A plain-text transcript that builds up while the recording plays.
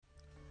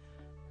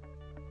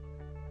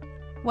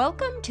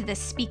Welcome to the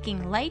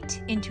Speaking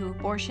Light into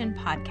Abortion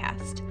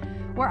podcast,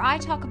 where I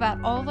talk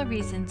about all the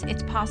reasons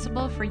it's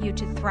possible for you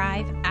to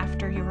thrive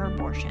after your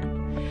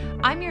abortion.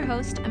 I'm your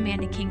host,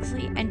 Amanda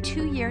Kingsley, and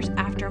 2 years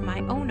after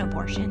my own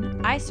abortion,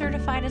 I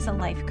certified as a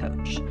life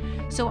coach,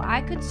 so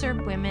I could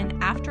serve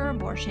women after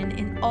abortion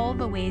in all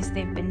the ways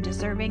they've been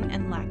deserving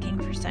and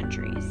lacking for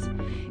centuries.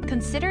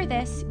 Consider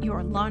this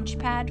your launch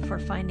pad for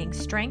finding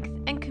strength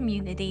and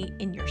community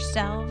in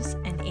yourselves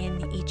and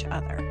in each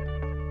other.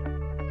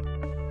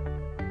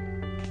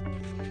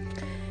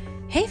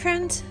 Hey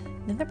friends,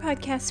 another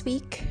podcast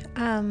week.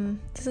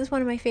 This is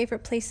one of my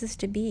favorite places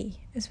to be,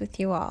 is with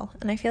you all.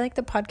 And I feel like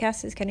the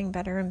podcast is getting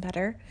better and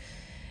better.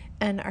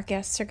 And our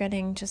guests are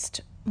getting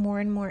just more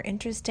and more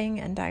interesting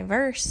and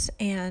diverse.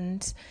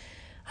 And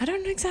I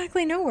don't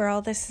exactly know where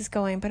all this is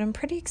going, but I'm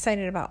pretty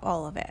excited about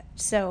all of it.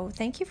 So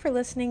thank you for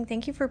listening.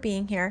 Thank you for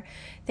being here.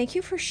 Thank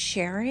you for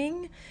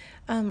sharing.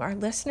 Our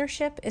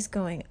listenership is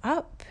going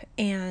up,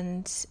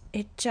 and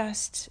it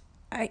just...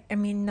 I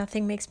mean,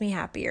 nothing makes me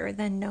happier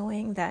than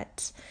knowing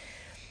that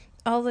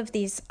all of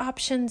these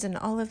options and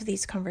all of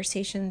these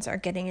conversations are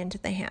getting into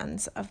the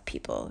hands of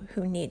people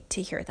who need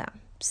to hear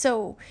them.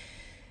 So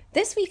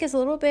this week is a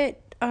little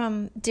bit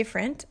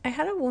different. I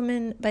had a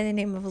woman by the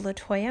name of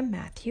Latoya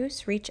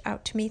Matthews reach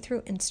out to me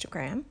through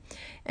Instagram,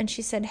 and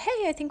she said,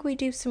 "Hey, I think we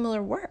do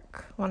similar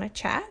work. Want to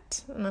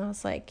chat?" And I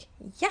was like,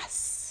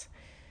 "Yes.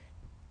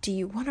 Do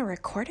you want to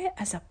record it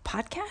as a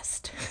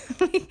podcast?"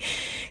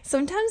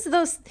 Sometimes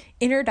those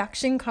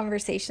introduction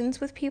conversations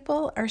with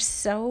people are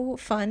so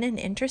fun and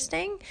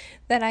interesting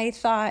that I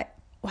thought,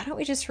 why don't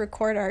we just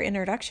record our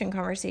introduction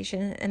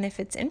conversation? And if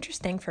it's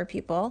interesting for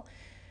people,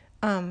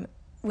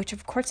 which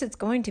of course it's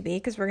going to be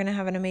because we're going to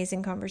have an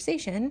amazing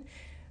conversation,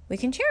 we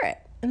can share it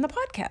in the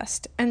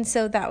podcast. And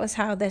so that was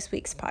how this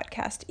week's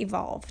podcast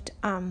evolved.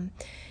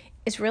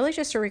 It's really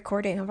just a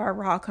recording of our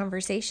raw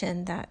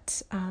conversation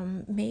that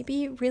may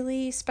be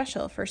really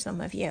special for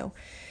some of you.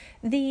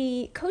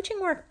 The coaching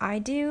work I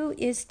do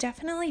is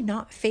definitely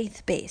not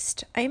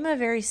faith-based. I'm a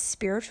very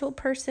spiritual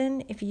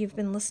person. If you've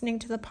been listening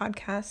to the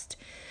podcast,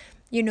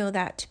 you know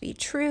that to be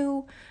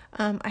true.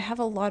 I have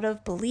a lot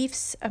of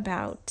beliefs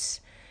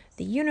about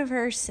the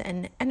universe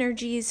and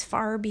energies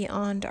far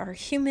beyond our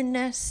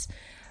humanness,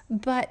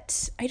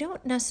 but I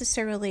don't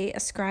necessarily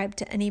ascribe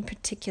to any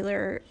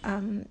particular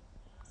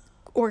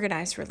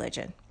organized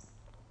religion.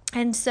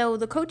 And so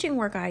the coaching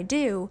work I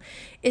do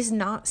is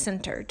not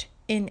centered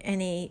in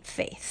any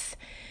faith.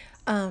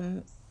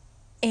 And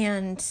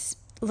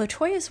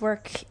Latoya's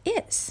work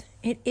is.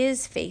 It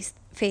is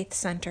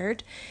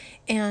faith-centered.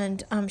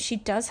 And she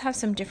does have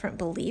some different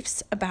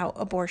beliefs about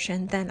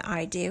abortion than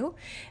I do.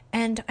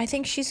 And I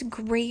think she's a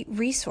great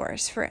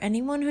resource for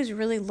anyone who's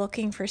really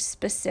looking for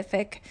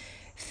specific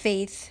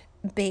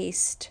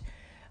faith-based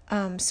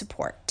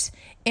support.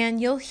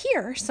 And you'll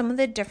hear some of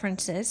the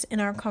differences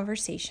in our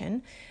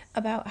conversation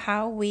about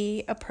how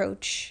we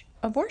approach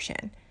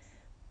abortion.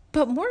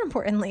 But more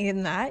importantly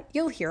than that,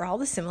 you'll hear all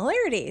the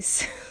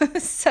similarities.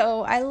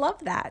 So I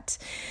love that.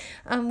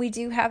 We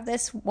do have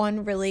this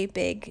one really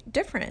big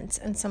difference,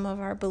 and some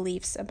of our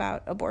beliefs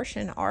about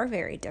abortion are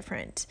very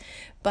different,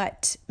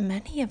 but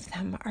many of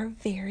them are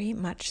very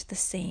much the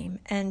same.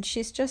 And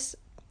she's just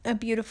a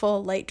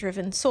beautiful,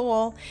 light-driven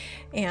soul,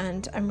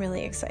 and I'm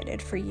really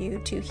excited for you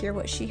to hear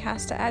what she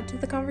has to add to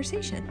the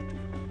conversation.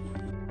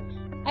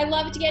 I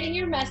loved getting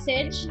your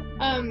message.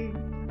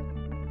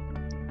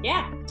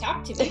 Yeah,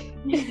 talk to me.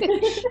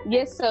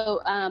 Yes,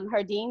 so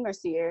Hardine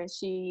Mercier,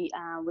 she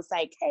was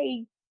like,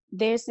 "Hey,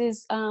 there's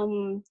this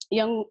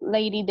young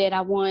lady that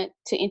I want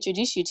to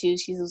introduce you to."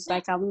 She was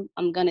like,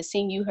 I'm gonna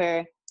send you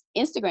her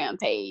Instagram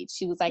page.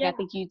 She was like, "I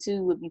think you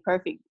two would be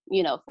perfect,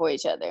 for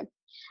each other."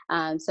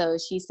 So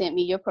she sent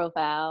me your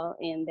profile,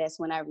 and that's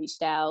when I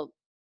reached out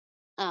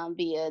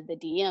via the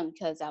DM,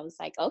 because I was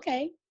like,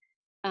 okay,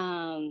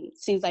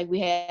 seems like we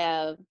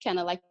have kind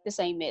of like the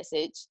same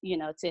message,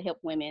 to help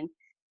women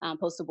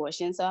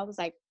post-abortion. So I was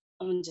like,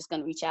 I'm just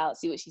going to reach out,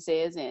 see what she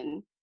says,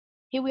 and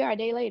here we are a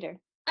day later.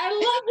 I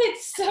love it.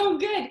 So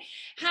good.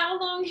 How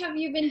long have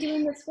you been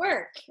doing this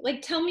work?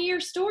 Like, tell me your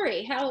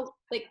story. How'd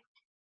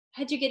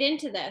you get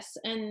into this?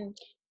 And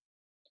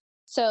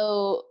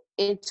so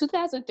in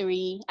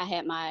 2003, I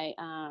had my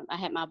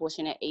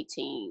abortion at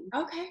 18.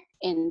 Okay.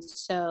 And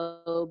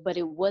so, but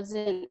it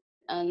wasn't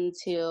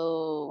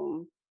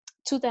until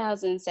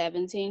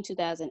 2017,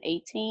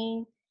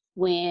 2018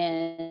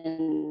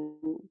 when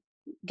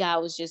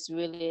God was just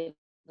really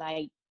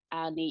like,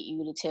 "I need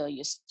you to tell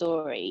your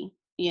story,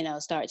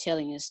 start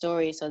telling your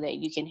story so that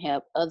you can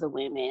help other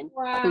women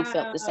who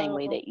felt the same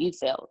way that you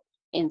felt."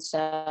 And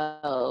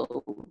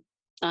so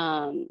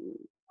um,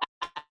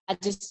 I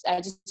just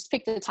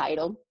picked the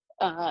title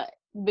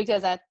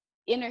because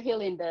inner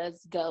healing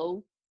does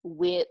go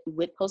with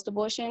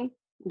post-abortion,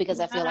 because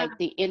I feel like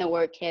the inner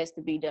work has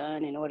to be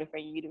done in order for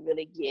you to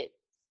really get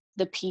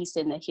the peace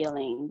and the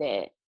healing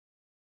that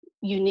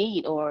you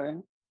need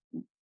or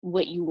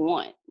what you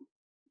want.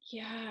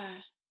 Yeah.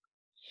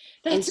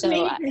 And That's so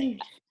amazing.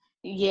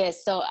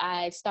 Yes, so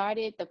I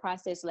started the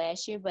process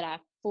last year, but I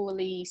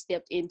fully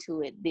stepped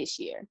into it this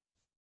year.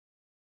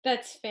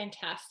 That's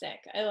fantastic.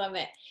 I love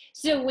it.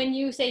 So when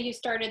you say you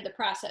started the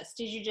process,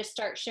 did you just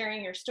start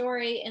sharing your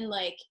story in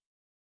like,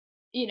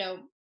 you know,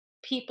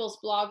 people's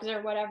blogs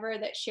or whatever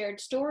that shared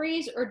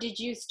stories, or did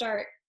you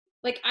start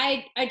like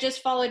I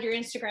just followed your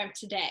Instagram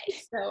today.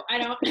 So I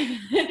don't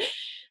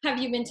have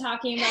you been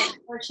talking about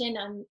abortion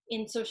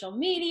in social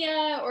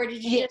media, or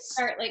did you just Yes.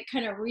 start like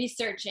kind of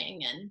researching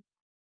and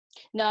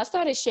No, I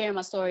started sharing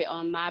my story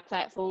on my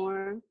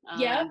platform,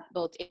 Yep.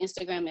 both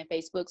Instagram and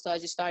Facebook. So I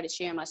just started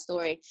sharing my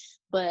story.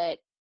 But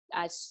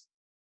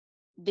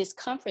this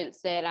conference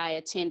that I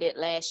attended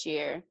last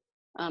year,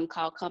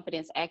 called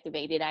Confidence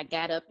Activated, I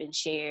got up and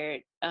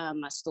shared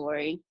my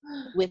story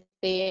with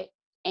it.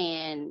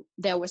 And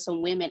there were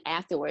some women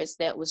afterwards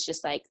that was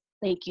just like,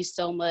 thank you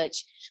so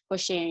much for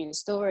sharing your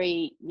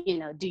story. You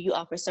know, do you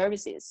offer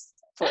services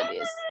for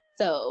this?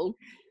 So,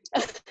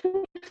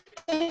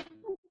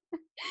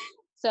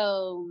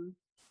 so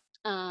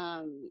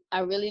I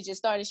really just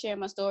started sharing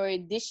my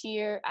story. This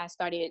year, I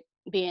started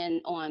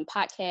being on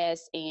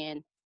podcasts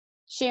and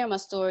sharing my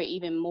story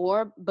even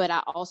more, but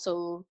I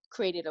also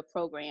created a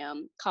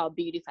program called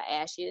Beauty for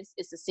Ashes.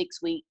 It's a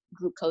 6-week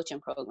group coaching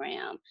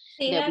program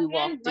Say that that we again.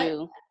 walk What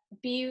through.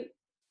 say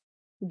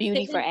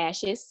Beauty for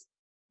Ashes.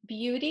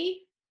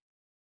 beauty?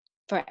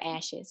 For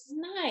Ashes.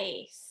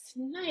 Nice.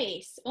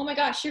 Nice. Oh my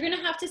gosh, you're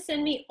gonna have to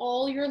send me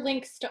all your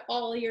links to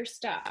all your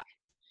stuff.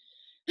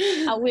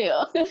 I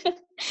will. I want to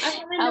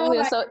I know will.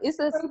 about So it's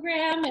a, your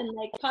program and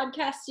like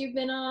podcasts you've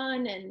been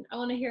on, and I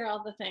want to hear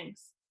all the things.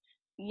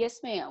 yes,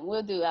 ma'am,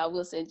 will do. I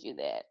will send you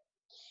that.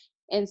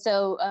 And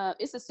so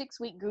it's a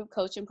 6-week group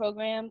coaching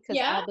program because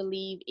Yeah. I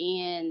believe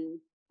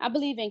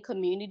in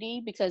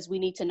community, because we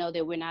need to know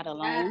that we're not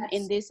alone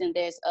in Yes. this, and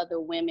there's other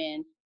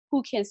women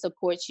who can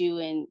support you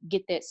and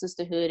get that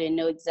sisterhood and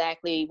know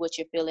exactly what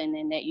you're feeling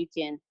and that you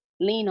can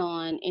lean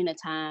on in a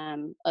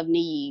time of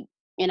need.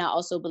 And I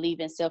also believe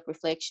in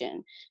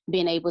self-reflection,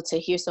 being able to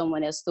hear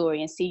someone else's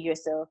story and see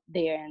yourself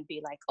there and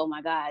be like, oh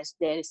my gosh,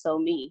 that is so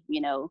me,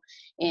 you know,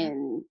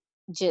 and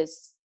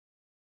just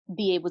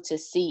be able to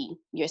see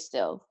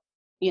yourself,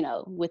 you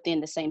know,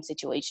 within the same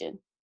situation.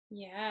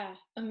 Yeah.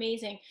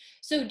 Amazing.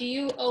 So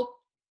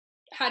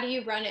how do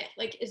you run it?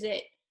 Like, is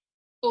it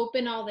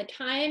open all the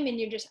time and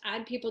you just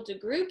add people to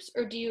groups,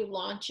 or do you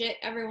launch it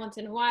every once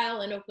in a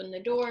while and open the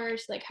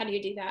doors? Like, how do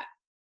you do that?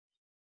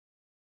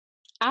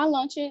 I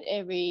launch it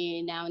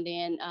every now and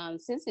then.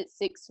 Since it's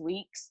 6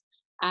 weeks,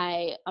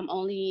 I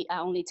only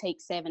take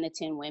 7 to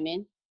 10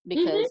 women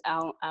Mm-hmm. because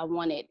I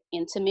want it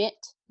intimate,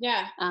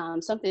 Yeah.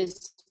 something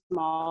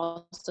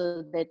small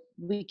so that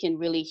we can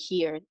really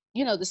hear,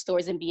 you know, the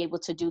stories and be able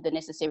to do the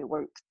necessary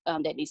work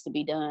that needs to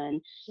be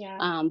done.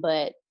 Yeah.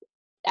 But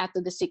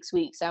after the 6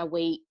 weeks, I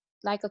wait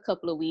like a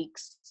couple of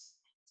weeks,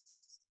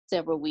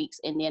 several weeks,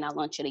 and then I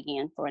launch it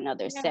again for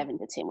another Yeah. 7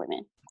 to 10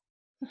 women.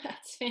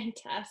 That's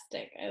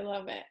fantastic. I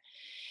love it.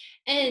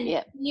 And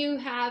Yeah. you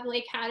have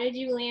like, how did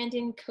you land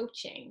in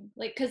coaching?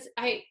 Like, cause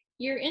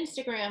your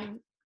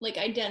Instagram like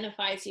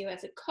identifies you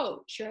as a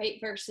coach, right?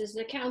 Versus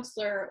a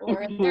counselor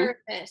or a Hmm.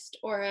 therapist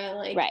or a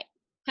like, Right.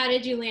 how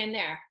did you land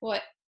there?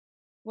 What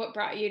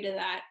brought you to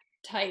that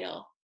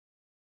title?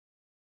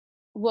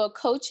 Well,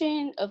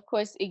 coaching, of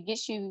course, it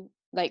gets you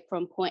like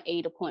from point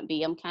A to point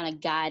B. I'm kind of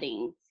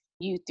guiding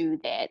you through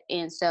that.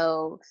 And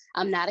so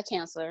I'm not a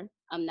counselor,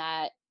 I'm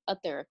not a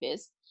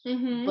therapist,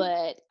 Mm-hmm.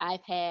 but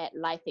I've had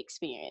life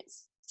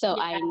experience. So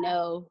Yeah. I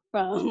know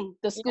from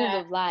the school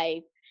Yeah. of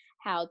life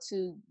how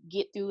to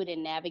get through it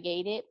and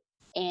navigate it.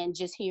 And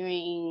just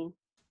hearing,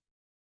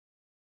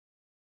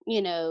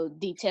 you know,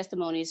 the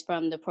testimonies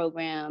from the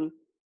program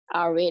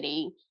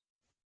already,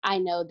 I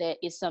know that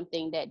it's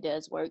something that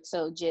does work.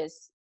 So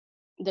just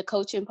the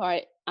coaching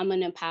part, I'm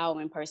an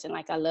empowering person.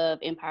 Like I love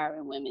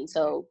empowering women.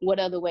 So what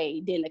other way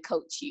than to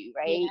coach you,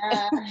 right?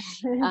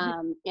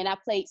 Yeah. And I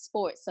played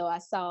sports, so I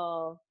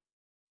saw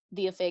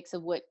the effects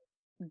of what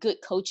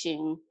good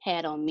coaching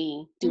had on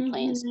me through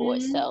playing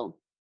sports. Mm-hmm. So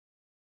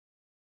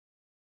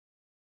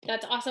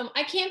That's awesome.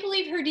 I can't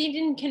believe Herdy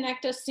didn't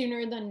connect us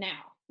sooner than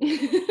now.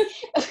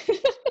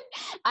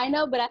 I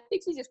know, but I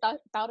think she just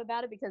thought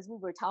about it because we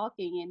were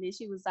talking, and then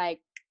she was like,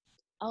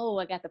 "Oh,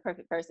 I got the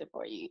perfect person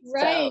for you."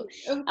 Right.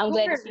 So Of I'm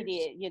glad that course. she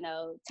did. You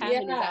know,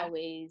 timing is Yeah.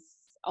 always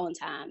on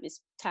time.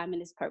 It's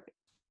timing is perfect.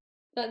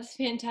 That's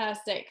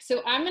fantastic.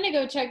 So I'm going to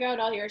go check out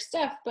all your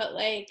stuff, but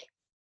like,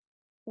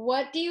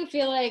 what do you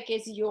feel like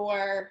is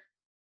your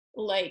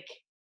like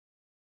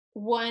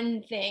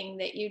one thing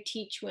that you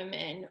teach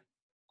women?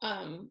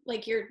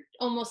 Like your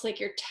almost like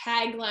your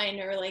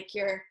tagline, or like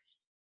your,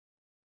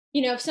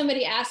 if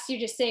somebody asks you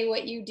to say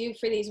what you do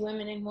for these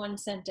women in one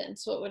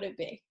sentence, what would it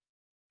be?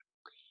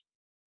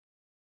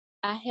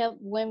 I help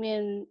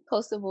women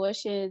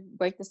post-abortion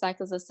break the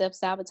cycles of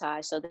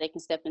self-sabotage so that they can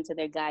step into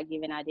their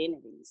God-given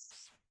identities.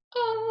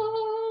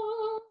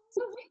 Oh,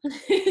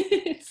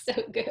 it's so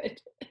good.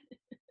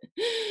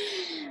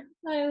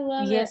 I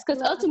love it. Yes,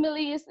 because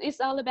ultimately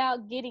it's all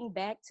about getting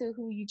back to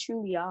who you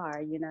truly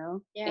are, you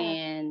know? Yeah.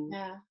 And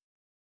Yeah.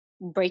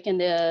 breaking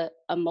the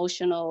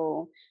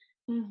emotional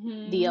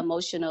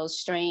Mm-hmm.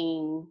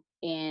 strain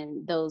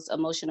and those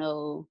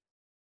emotional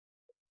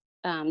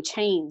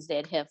chains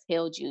that have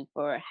held you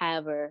for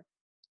however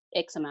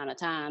X amount of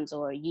times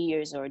or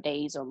years or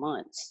days or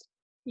months.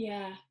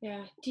 Yeah,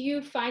 yeah. Do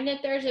you find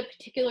that there's a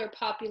particular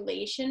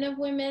population of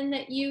women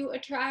that you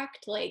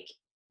attract, like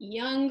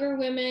younger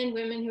women,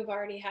 women who've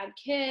already had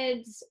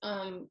kids,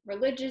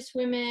 religious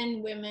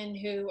women, women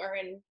who are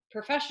in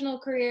professional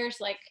careers?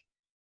 Like,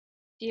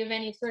 do you have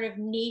any sort of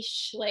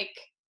niche like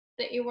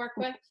that you work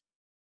with?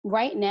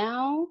 Right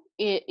now,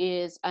 it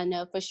is, I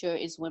know for sure,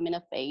 it's women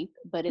of faith,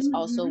 but it's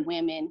also Mm-hmm.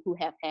 women who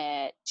have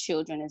had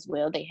children as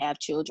well. They have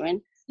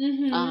children.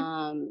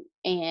 Mm-hmm.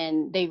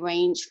 And they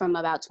range from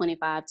about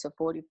 25 to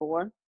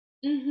 44.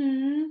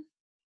 Mm-hmm.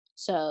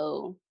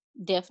 So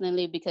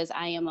definitely, because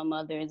I am a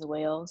mother as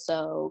well.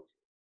 So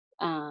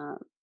um,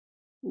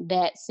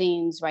 that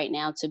seems right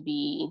now to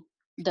be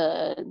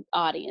the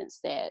audience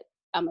that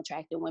I'm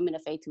attracting, women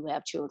of faith who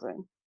have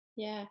children.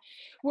 Yeah.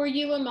 Were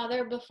you a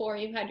mother before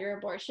you had your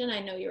abortion?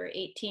 I know you were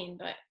 18,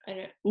 but I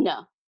don't.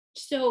 No.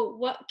 So,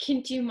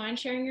 do you mind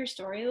sharing your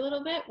story a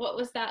little bit? What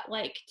was that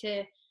like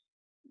to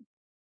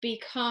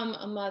become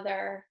a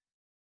mother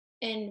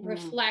and Mm.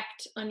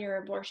 reflect on your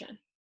abortion?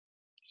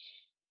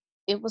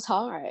 It was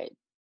hard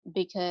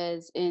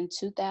because in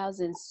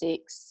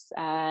 2006,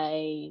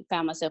 I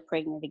found myself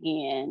pregnant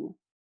again.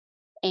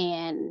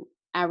 And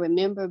I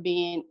remember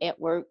being at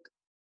work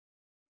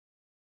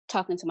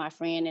talking to my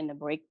friend in the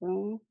break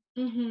room.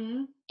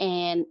 Mm-hmm.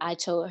 And I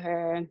told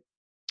her,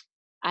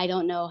 I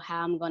don't know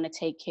how I'm going to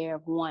take care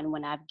of one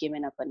when I've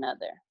given up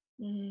another.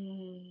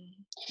 Mm.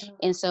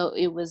 And so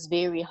it was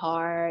very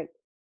hard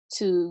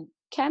to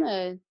kind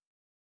of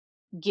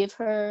give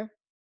her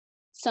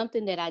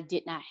something that I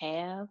did not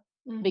have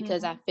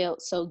because I Mm-hmm.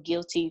 felt so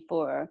guilty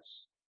for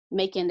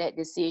making that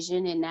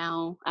decision. And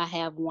now I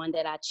have one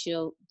that I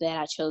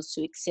chose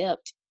to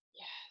accept.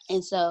 And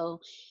Yes. so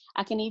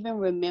I can even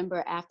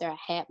remember after I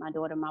had my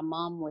daughter, my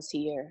mom was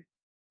here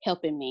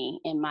helping me,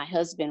 and my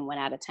husband went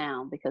out of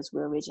town because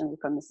we're originally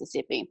from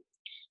Mississippi.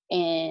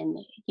 And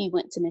he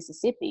went to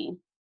Mississippi.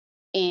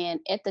 And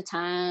at the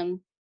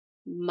time,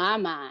 my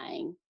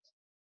mind,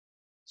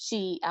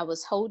 I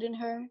was holding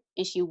her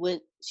and she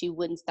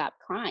wouldn't stop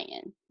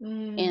crying.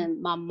 Mm.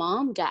 And my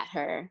mom got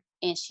her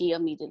and she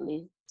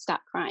immediately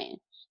stopped crying.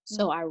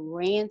 So I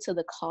ran to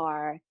the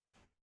car,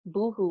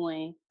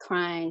 boo-hooing,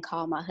 crying,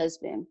 called my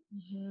husband.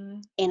 Mm-hmm.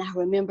 And I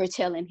remember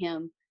telling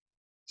him,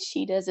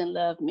 she doesn't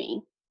love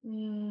me.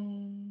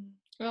 Mm.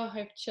 Oh, I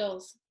have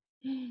chills.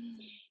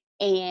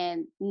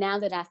 And now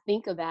that I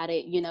think about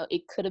it,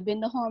 it could have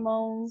been the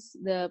hormones,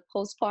 the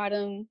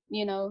postpartum,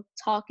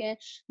 talking.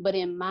 But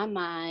in my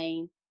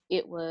mind,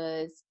 it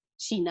was,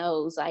 she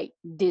knows like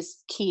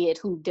this kid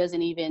who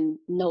doesn't even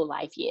know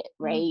life yet,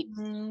 right?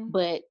 Mm-hmm.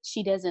 But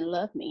she doesn't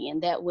love me.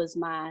 And that was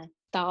my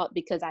thought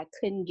because I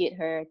couldn't get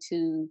her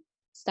to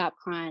stop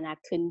crying. I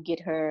couldn't get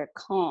her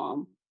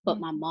calm, but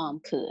my Mm-hmm.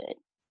 mom could.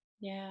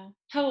 Yeah.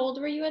 How old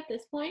were you at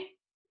this point?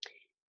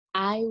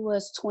 I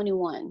was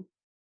 21.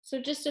 So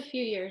just a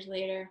few years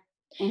later.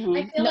 I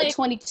feel No, like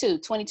 22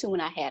 when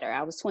I had her.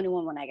 I was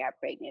 21 when I got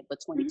pregnant, but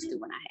Mhm. 22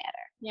 when I had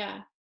her.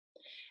 Yeah.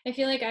 I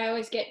feel like I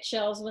always get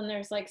chills when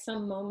there's like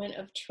some moment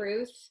of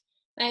truth.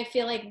 I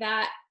feel like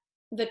that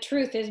the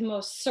truth is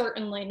most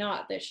certainly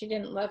not that she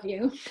didn't love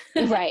you.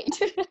 Right.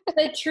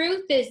 The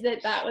truth is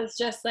that that was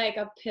just like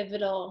a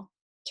pivotal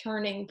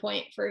turning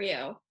point for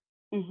you.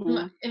 hmm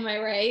Am I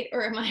right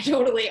or am I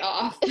totally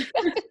off?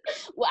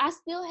 Well, I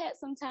still had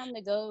some time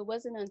to go. It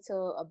wasn't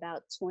until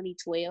about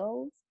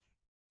 2012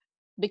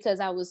 because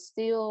I was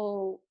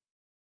still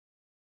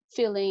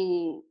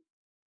feeling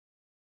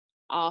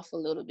off a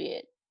little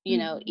bit,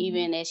 Mhm.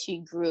 even as she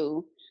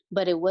grew.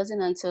 But it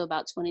wasn't until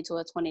about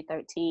 2012,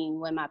 2013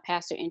 when my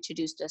pastor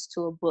introduced us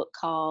to a book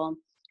called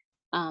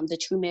The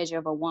True Measure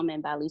of a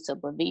Woman by Lisa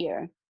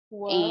Bevere.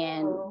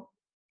 And Whoa.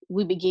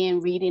 we began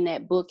reading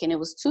that book, and it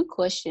was two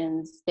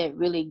questions that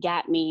really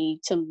got me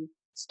to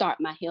start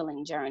my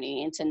healing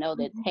journey and to know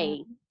that, hey,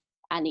 Mhm.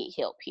 I need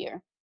help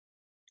here.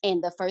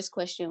 And the first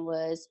question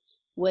was,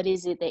 what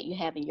is it that you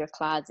have in your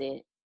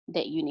closet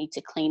that you need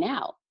to clean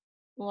out?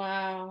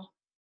 Wow.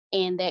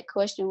 And that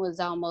question was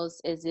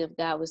almost as if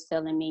God was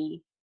telling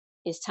me,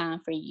 it's time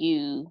for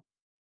you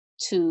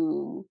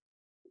to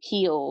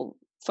heal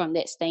from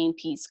that stain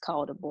piece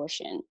called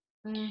abortion.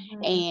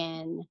 Mhm.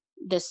 And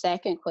the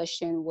second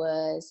question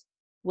was,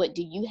 what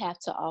do you have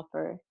to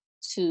offer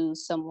to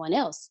someone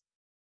else?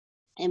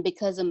 And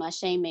because of my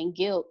shame and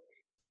guilt,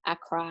 I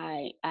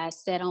cried. I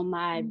sat on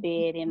my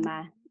bed in Mhm.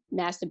 my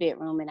master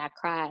bedroom and I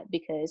cried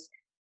because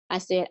I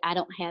said, I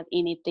don't have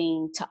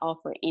anything to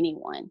offer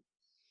anyone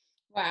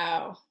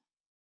Wow.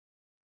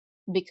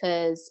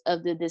 because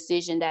of the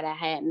decision that I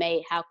had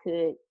made. How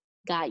could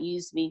God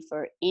use me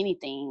for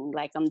anything?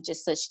 Like, I'm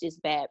just such this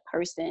bad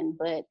person,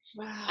 but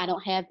I Wow.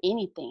 don't have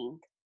anything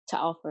to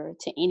offer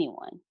to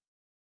anyone.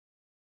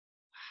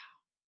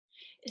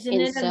 Isn't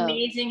And it so,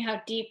 amazing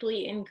how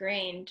deeply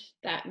ingrained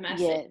that message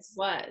yes.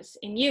 was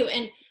in you?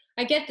 And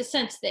I get the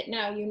sense that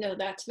now you know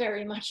that's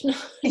very much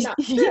not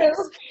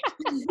Yes.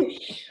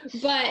 true.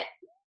 But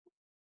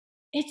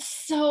it's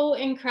so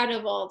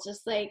incredible.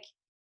 Just like,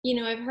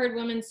 I've heard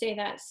women say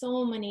that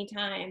so many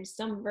times,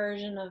 some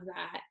version of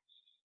that.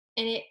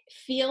 And it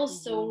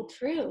feels so Mhm.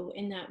 true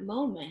in that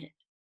moment.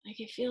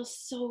 Like it feels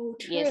so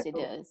true. Yes, it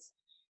does.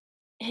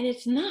 And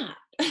it's not.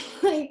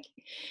 Like,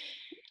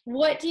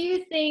 what do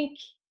you think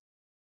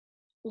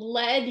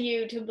led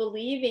you to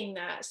believing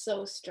that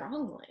so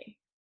strongly?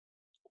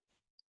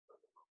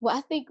 Well,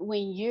 I think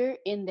when you're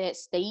in that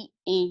state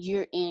and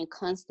you're in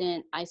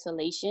constant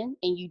isolation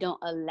and you don't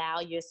allow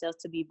yourself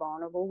to be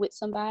vulnerable with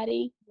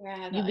somebody,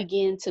 Yeah, you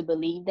begin to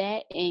believe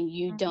that and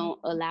you Mhm. don't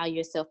allow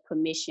yourself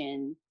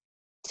permission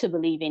to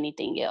believe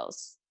anything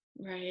else.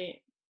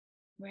 Right,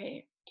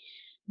 right.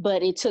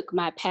 But it took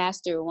my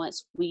pastor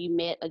once we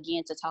met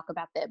again to talk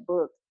about that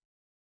book,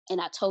 and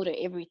I told her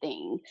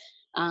everything,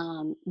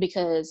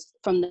 because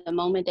from the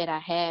moment that I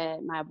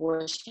had my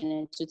abortion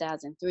in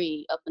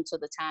 2003 up until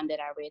the time that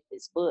I read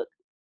this book,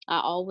 I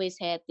always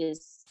had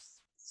this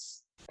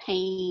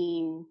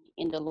pain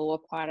in the lower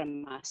part of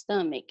my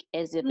stomach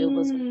as if it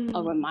was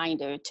a Mm.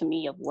 reminder to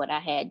me of what I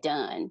had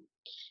done.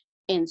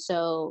 And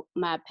so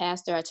my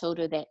pastor, I told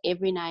her that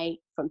every night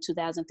from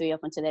 2003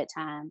 up until that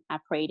time, I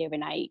prayed every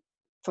night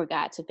for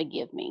God to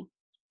forgive me.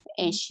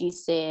 And Mm. she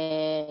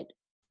said,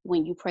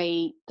 when you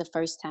prayed the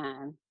first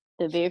time,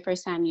 the very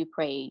first time you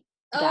prayed,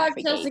 God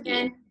Chills forgave you.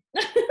 again.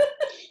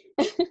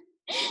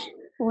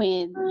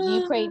 When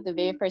you Uh, prayed the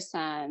very first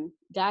time,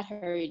 God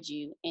heard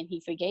you and he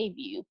forgave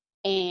you.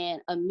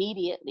 And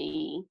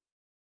immediately,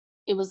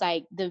 it was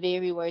like the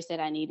very words that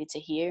I needed to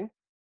hear.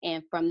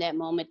 And from that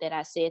moment that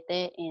I said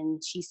that,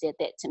 and she said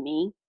that to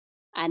me,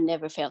 I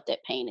never felt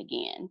that pain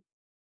again.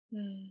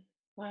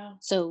 wow.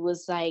 So it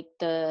was like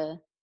the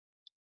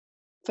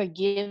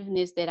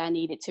forgiveness that I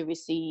needed to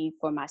receive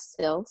for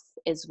myself,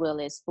 as well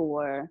as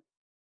for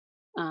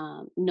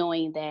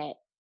knowing that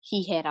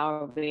he had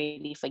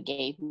already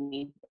forgave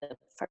me the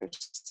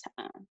first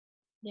time.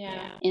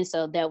 Yeah. And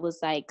so that was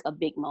like a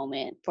big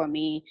moment for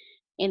me.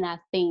 And I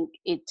think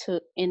it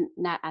took, and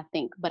not I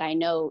think, but I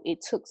know it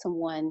took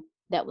someone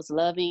that was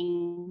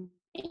loving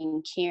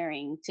and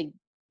caring to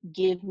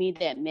give me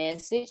that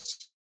message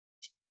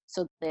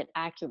so that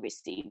I could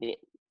receive it,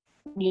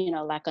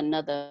 like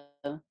another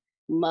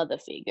mother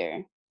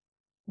figure.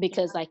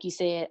 Because, like you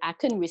said, I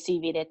couldn't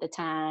receive it at the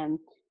time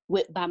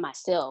by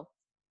myself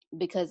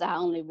because I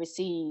only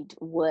received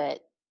what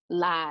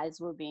lies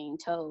were being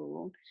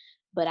told.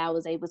 But I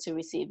was able to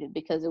receive it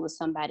because it was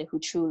somebody who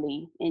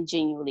truly and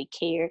genuinely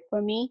cared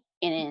for me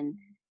and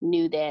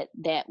knew that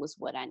that was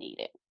what I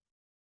needed.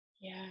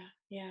 Yeah.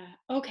 Yeah.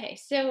 Okay.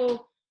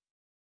 So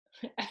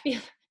I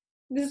feel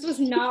this was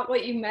not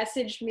what you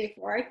messaged me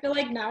for. I feel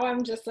like now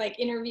I'm just like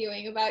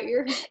interviewing about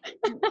your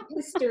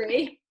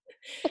history.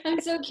 I'm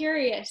so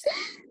curious.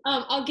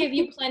 I'll give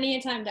you plenty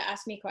of time to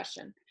ask me a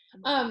question.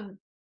 Um,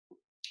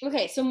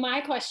 okay, so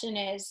my question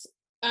is,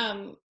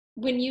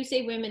 when you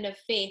say women of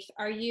faith,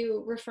 are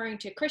you referring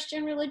to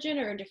Christian religion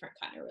or a different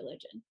kind of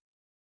religion?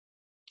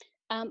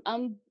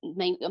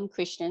 I'm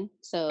Christian,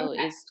 so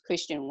Okay, it's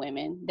Christian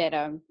women that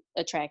are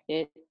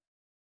attracted.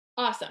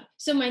 awesome.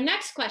 So my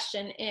next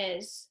question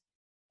is,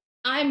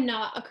 I'm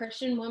not a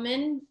Christian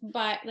woman,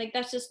 but like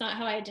that's just not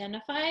how I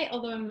identify,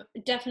 although I'm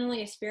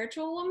definitely a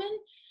spiritual woman.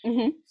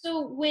 Hmm.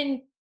 So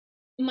when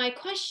my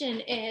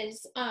question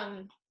is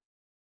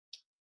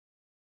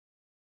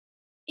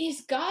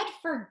God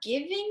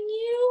forgiving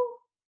you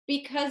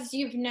because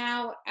you've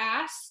now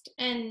asked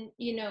and,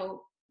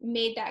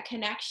 made that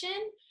connection?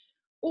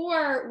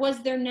 Or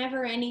was there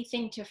never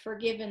anything to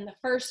forgive in the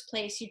first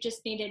place? You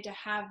just needed to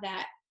have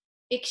that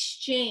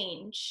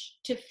exchange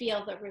to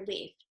feel the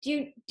relief.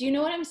 Do you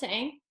know what I'm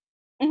saying?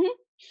 Hmm.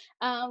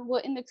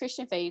 Well, in the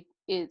Christian faith,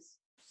 it's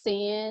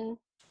sin.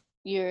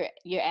 You're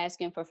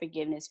asking for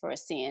forgiveness for a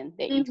sin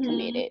that you've Mhm.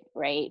 committed,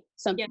 right?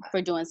 Some Yeah.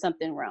 for doing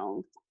something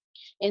wrong.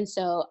 And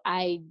so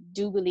I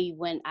do believe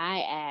when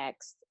I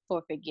asked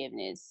for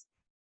forgiveness,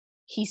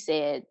 he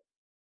said,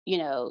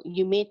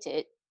 you meant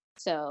it.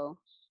 So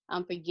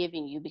I'm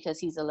forgiving you because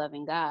he's a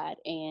loving God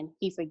and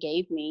he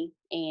forgave me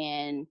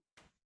and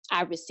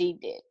I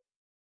received it.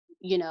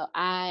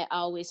 I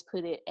always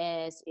put it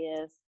as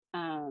if,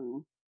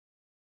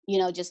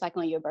 just like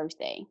on your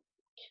birthday,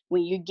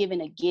 when you're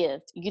given a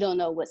gift, you don't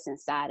know what's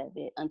inside of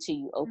it until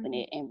you open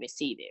Mhm. it and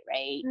receive it,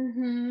 right?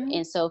 Mhm.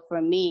 And so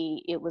for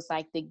me, it was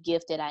like the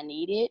gift that I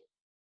needed,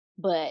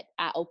 but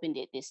I opened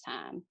it this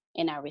time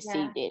and I Yeah.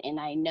 received it. And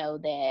I know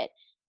that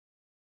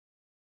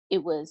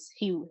it was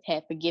he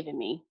had forgiven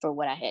me for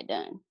what I had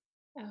done.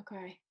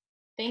 Okay.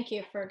 Thank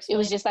you for It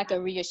was explaining just like that.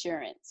 a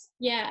reassurance.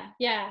 Yeah,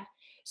 yeah.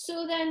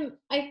 So then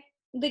like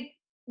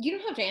you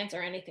don't have to answer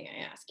anything I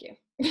ask you.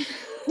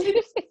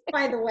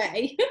 By the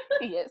way.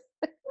 Yes.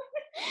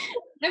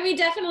 And we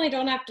definitely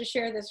don't have to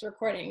share this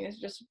recording. It's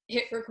just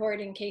hit record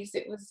in case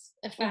it was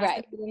a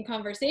Right. fascinating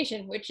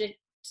conversation, which it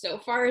so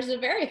far is a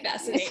very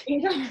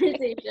fascinating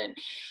conversation.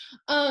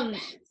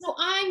 So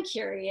I'm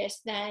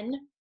curious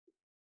then,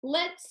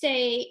 let's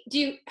say,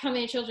 how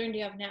many children do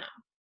you have now?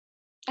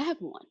 I have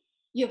one.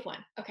 You have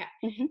one. Okay.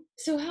 Hmm.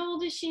 So how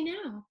old is she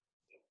now?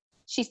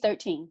 She's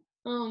 13.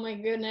 Oh my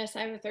goodness.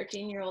 I have a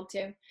 13-year-old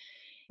too.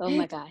 Oh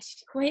my gosh.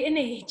 Quite an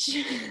age.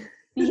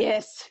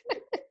 Yes.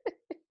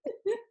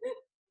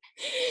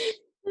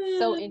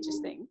 So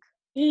interesting.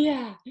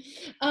 Yeah.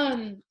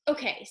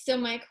 Okay, so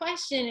my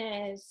question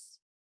is,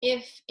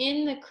 if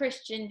in the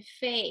Christian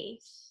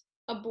faith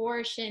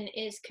abortion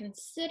is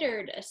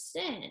considered a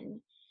sin,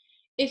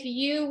 if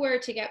you were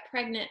to get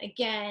pregnant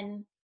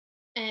again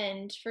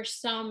and for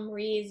some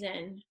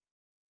reason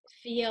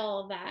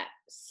feel that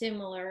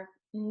similar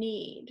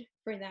need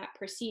for that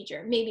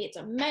procedure, maybe it's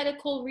a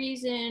medical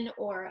reason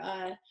or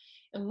a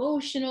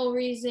emotional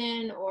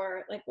reason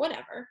or like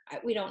whatever,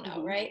 we don't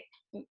know, Hmm. right?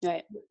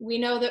 Right. We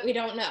know that we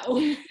don't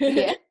know.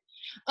 Yeah.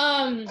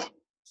 um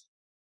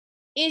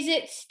is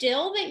it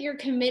still that you're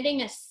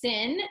committing a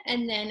sin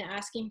and then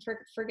asking for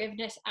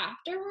forgiveness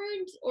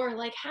afterwards, or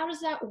like how does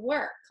that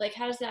work? Like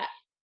how does that?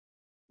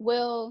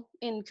 Well,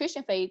 in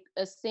Christian faith,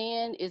 a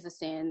sin is a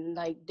sin.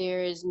 Like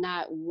there is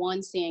not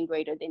one sin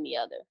greater than the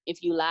other.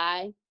 If you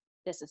lie,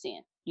 that's a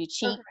sin. You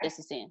cheat, Okay. that's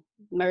a sin.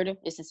 Murder,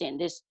 it's a sin.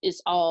 This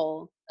is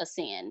all a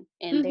sin,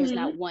 and there's Mm-hmm.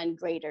 not one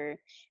greater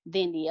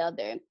than the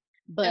other. Okay.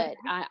 But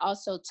I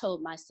also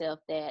told myself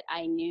that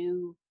I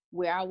knew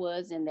where I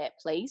was in that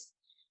place,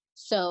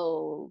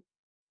 so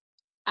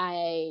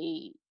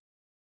I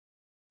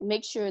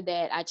make sure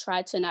that I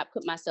try to not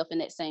put myself in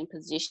that same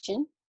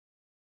position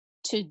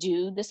to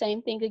do the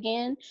same thing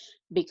again,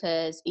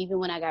 because even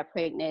when I got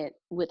pregnant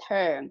with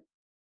her,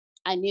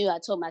 I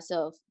told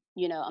myself,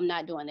 I'm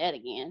not doing that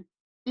again,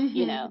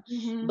 Mm-hmm.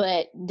 Mm-hmm.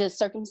 but the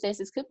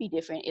circumstances could be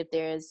different if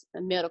there's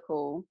a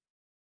medical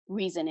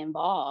reason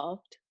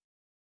involved,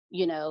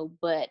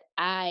 but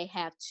I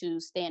have to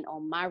stand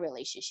on my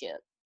relationship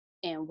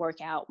and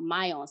work out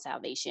my own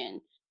salvation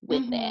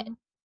with that.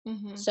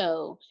 Mm-hmm. Mm-hmm.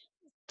 So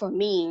for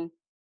me,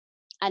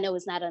 I know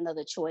it's not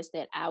another choice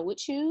that I would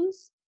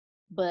choose,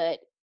 but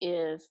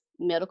if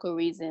medical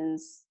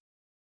reasons,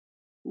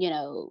 you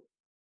know,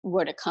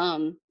 were to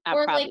come, I Or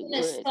like probably an would.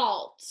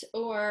 assault,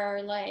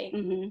 or like,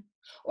 Hmm.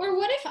 or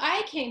what if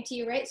I came to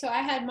you, right? So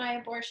I had my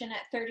abortion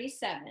at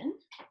 37.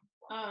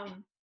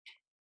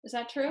 Is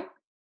that true?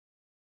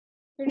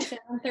 37,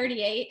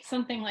 38,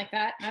 something like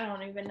that. I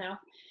don't even know.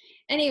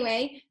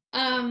 Anyway,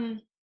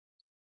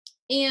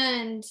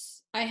 and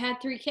I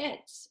had 3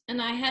 kids,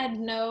 and I had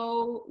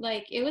no,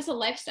 like, it was a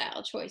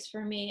lifestyle choice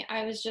for me.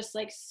 I was just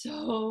like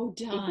so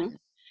done. Hmm.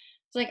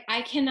 It's like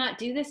I cannot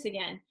do this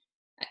again.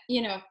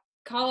 You know,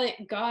 call it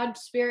God,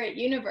 spirit,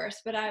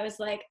 universe, but I was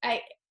like,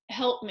 I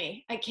help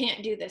me. I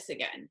can't do this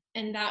again.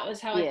 And that was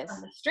how I found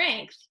Yes. the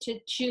strength to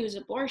choose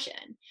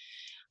abortion.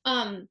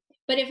 Um,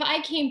 but if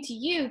I came to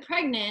you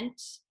pregnant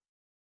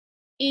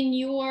in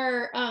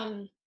your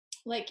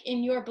like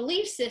in your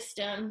belief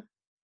system,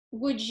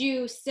 would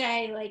you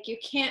say like you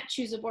can't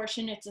choose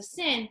abortion, it's a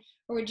sin,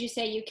 or would you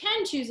say you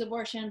can choose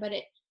abortion but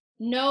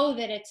know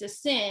that it's a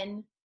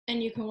sin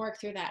and you can work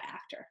through that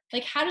after?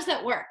 Like how does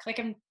that work? Like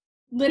I'm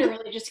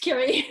literally just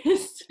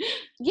curious.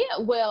 Yeah,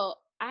 well,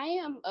 I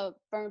am a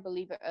firm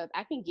believer of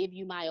I can give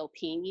you my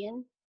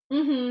opinion,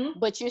 Mhm.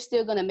 but you're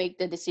still going to make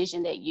the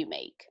decision that you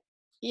make.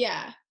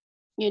 Yeah.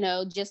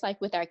 Just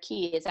like with our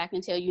kids, I can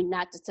tell you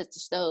not to touch the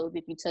stove.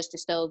 If you touch the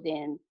stove,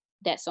 then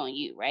that's on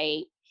you,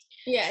 right?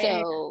 Yeah.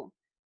 So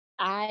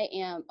I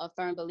am a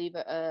firm believer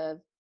of,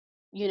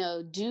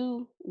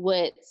 do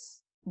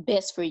what's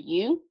best for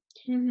you,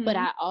 but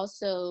Mhm. I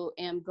also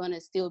am going to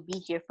still be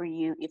here for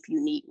you if you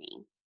need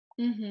me.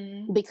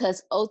 Mhm.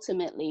 Because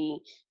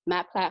ultimately,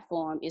 my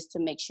platform is to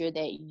make sure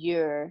that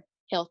you're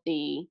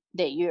healthy,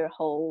 that you're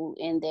whole,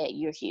 and that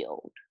you're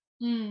healed.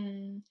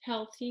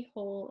 Healthy,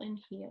 whole, and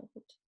healed.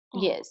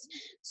 Oh. Yes.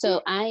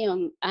 So I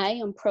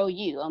am pro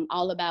you. I'm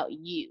all about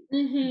you,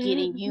 Mhm.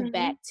 getting you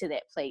back Mhm. to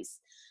that place,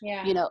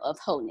 Yeah. of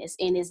wholeness.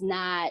 And it's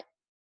not,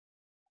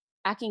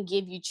 I can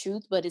give you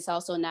truth, but it's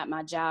also not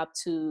my job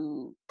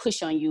to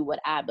push on you what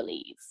I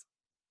believe.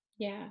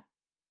 Yeah.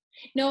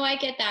 No, I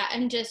get that.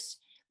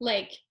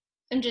 Like,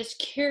 I'm just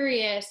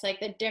curious, like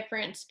the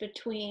difference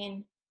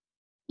between,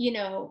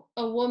 a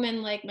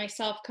woman like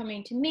myself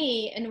coming to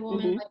me and a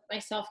woman Hmm. like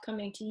myself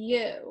coming to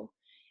you.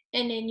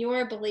 And in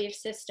your belief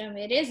system,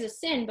 it is a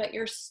sin, but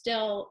you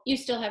still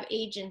have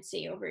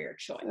agency over your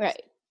choice.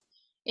 Right.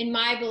 In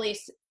my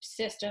belief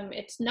system,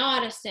 it's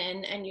not a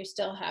sin and you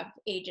still have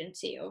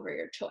agency over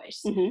your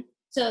choice. Hmm.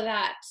 So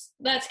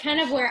that's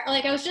kind of where,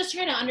 like, I was just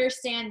trying to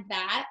understand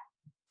that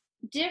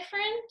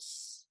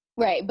difference.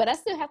 Right. But I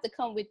still have to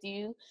come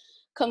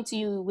to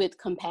you with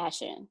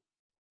compassion.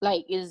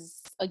 Like,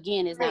 is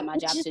Right, not my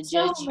which job is to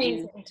so judge you.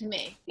 amazing to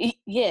me.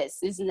 Yes,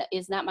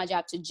 it's not my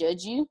job to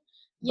judge you,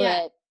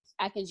 Yeah, but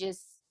I can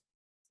just,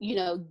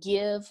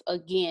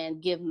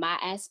 give my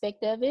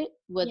aspect of it,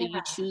 whether you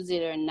yeah, choose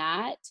it or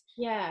not,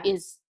 yeah,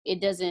 is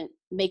it doesn't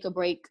make or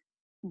break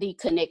the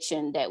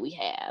connection that we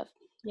have.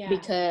 yeah.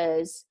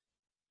 Because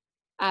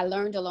I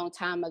learned a long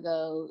time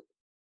ago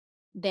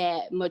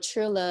that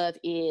mature love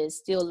is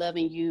still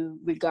loving you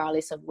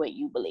regardless of what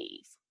you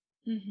believe.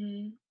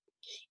 Mhm.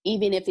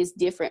 even if it's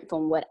different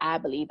from what I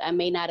believe. I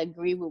may not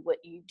agree with what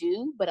you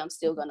do, but I'm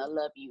still going to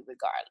love you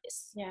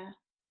regardless. Yeah.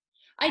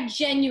 I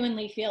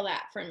genuinely feel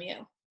that from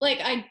you. Like,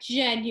 I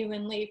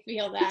genuinely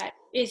feel that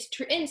is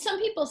true. And some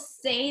people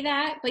say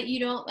that, but you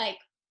don't like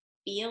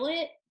feel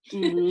it.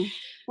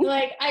 Mm-hmm.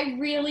 Like, I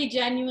really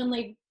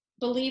genuinely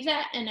believe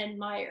that and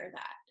admire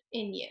that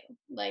in you.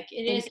 Like,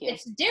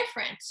 it's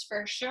different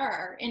for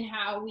sure in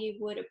how we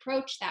would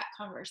approach that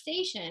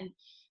conversation,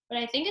 but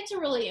I think it's a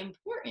really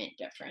important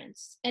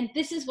difference. And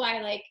this is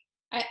why, like,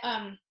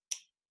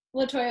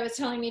 Latoya was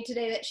telling me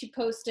today that she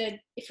posted,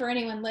 for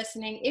anyone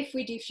listening, if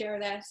we do share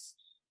this,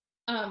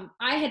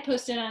 I had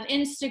posted on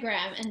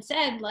Instagram and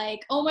said, like,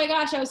 oh my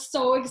gosh, I was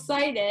so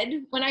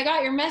excited when I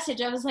got your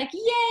message. I was like,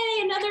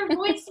 yay, another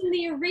voice in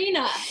the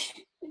arena.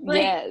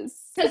 Like,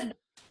 yes. because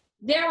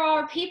there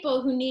are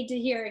people who need to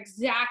hear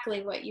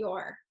exactly what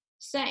you're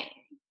saying.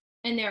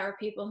 And there are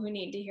people who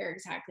need to hear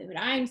exactly what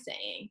I'm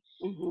saying.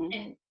 Mm-hmm.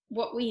 And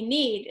what we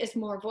need is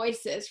more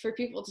voices for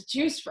people to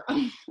choose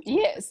from.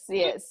 Yes.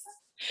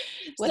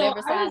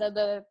 Whatever side of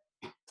the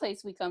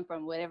place we come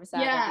from, whatever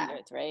side of the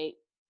earth, right?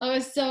 I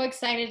was so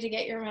excited to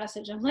get your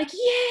message. I'm like,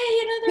 yay,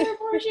 another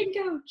abortion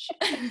coach.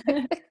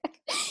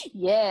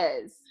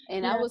 Yes.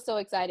 And I was so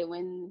excited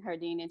when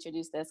Herdine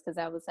introduced us, because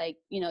I was like,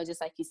 just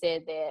like you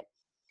said, that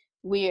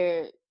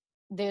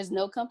there's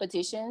no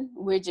competition.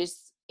 We're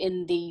just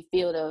in the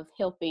field of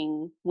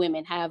helping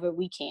women however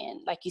we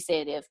can. Like you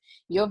said, if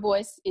your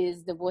voice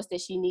is the voice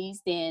that she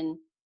needs, then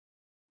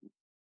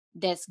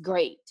that's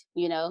great.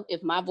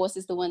 If my voice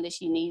is the one that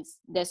she needs,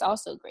 that's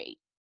also great.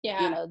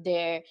 Yeah.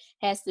 There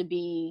has to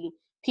be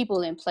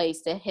people in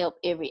place to help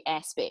every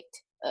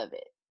aspect of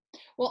it.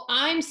 Well,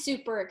 I'm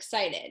super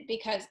excited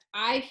because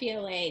I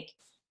feel like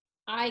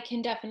I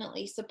can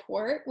definitely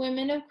support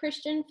women of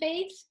Christian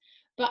faith,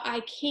 but I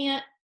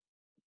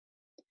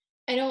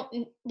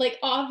don't, like,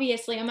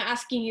 obviously I'm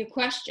asking you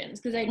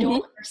questions because I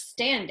don't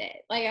understand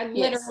it. Like, I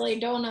literally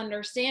don't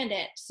understand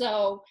it.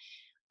 So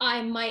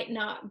I might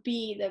not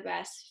be the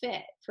best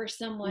fit for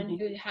someone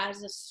who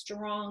has a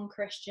strong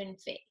Christian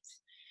faith.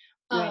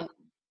 Right.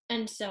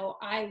 And so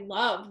I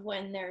love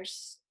when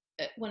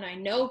I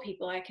know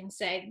people, I can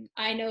say,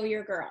 I know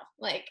your girl.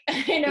 Like,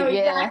 I know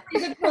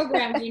exactly the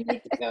program you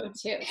need to go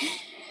to.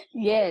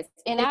 Yes.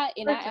 And I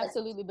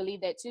absolutely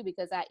believe that too,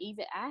 because I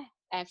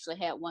actually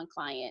had one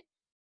client,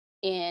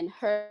 and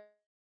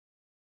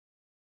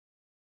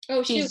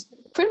she's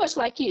pretty much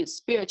like you,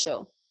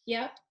 spiritual.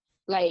 Yep.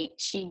 Like,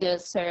 she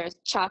does her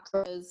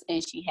chakras,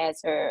 and she has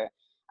her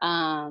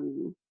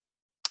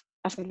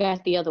I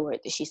forgot the other word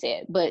that she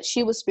said, but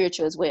she was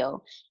spiritual as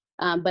well.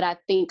 But I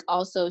think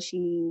also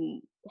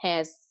she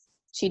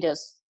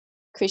does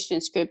Christian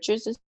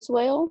scriptures as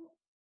well.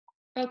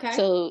 Okay.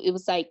 So it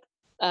was like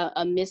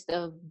a mix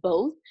of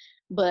both.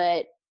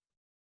 But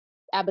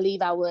I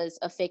believe I was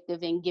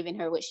effective in giving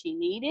her what she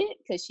needed,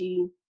 because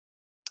she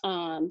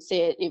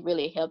said it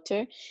really helped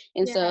her.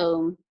 And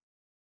so,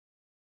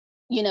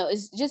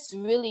 it's just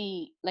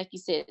really, like you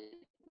said,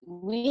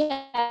 we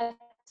have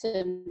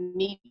to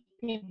meet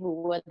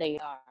people where they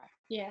are.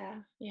 Yeah.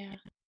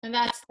 And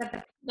that's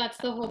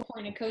the whole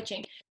point of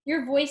coaching.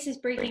 Your voice is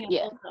breaking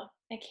up also.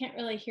 I can't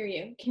really hear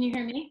you. Can you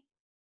hear me?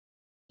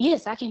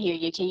 Yes, I can hear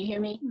you. Can you hear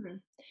me? Mm-hmm.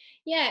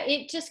 Yeah,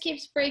 it just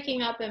keeps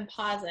breaking up and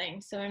pausing,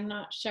 so I'm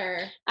not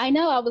sure. I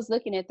know, I was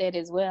looking at that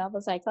as well. I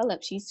was like, hold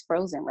up, she's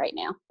frozen right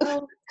now.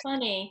 Oh,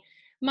 funny.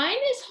 Mine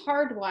is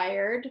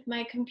hardwired.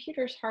 My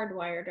computer's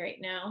hardwired right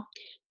now.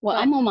 Well,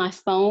 I'm on my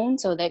phone,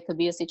 so that could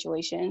be a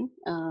situation.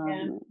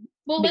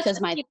 Well, because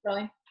let's keep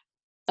going.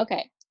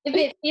 Okay. If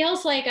it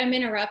feels like I'm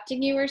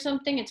interrupting you or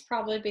something, it's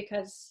probably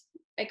because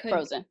I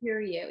couldn't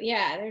hear you.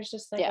 Yeah, there's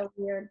just like a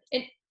weird.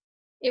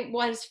 It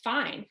was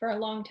fine for a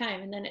long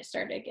time, and then it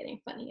started getting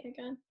funny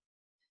again.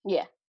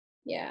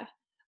 Yeah.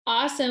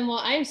 Awesome.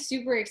 Well, I'm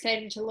super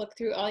excited to look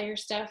through all your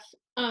stuff.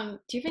 Do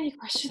you have any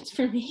questions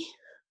for me?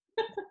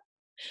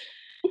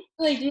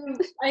 Like,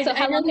 so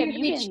how long have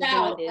you been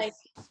doing this? Like,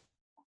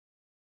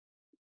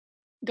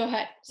 go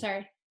ahead.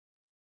 Sorry.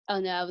 Oh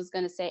no, I was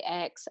gonna say,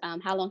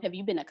 how long have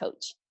you been a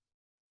coach?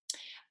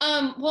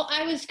 Well,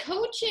 I was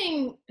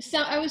coaching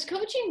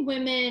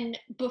women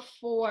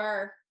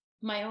before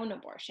my own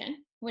abortion,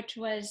 which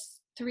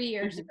was 3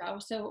 years ago.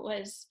 So it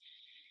was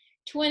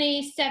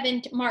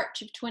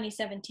March of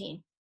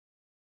 2017.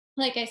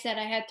 Like I said,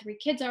 I had 3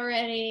 kids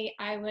already.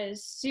 I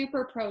was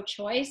super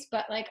pro-choice,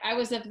 but like, I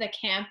was of the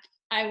camp,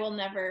 I will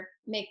never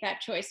make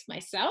that choice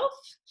myself.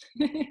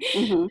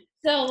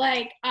 So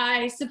like,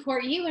 I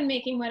support you in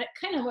making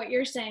what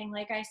you're saying.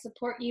 Like, I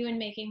support you in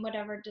making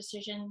whatever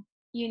decision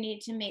you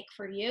need to make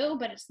for you,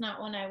 but it's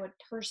not one I would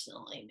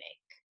personally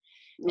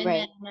make.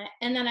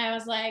 And then I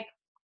was like,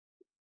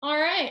 all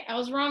right, I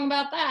was wrong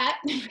about that.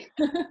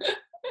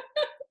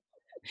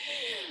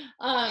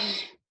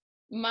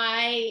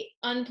 My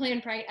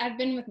unplanned pregnancy, I've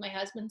been with my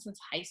husband since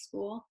high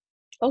school.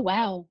 Oh,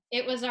 wow.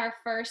 It was our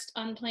first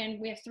unplanned.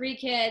 We have 3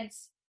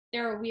 kids. They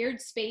were weird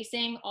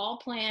spacing, all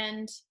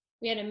planned.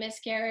 We had a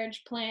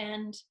miscarriage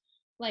planned.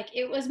 Like,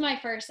 it was my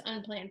first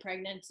unplanned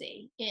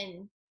pregnancy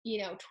in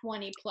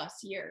 20 plus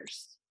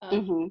years of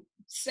Mm-hmm.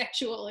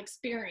 sexual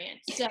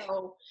experience.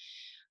 So,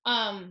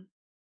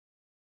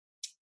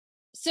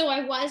 so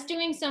I was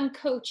doing some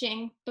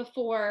coaching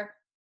before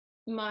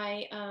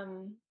my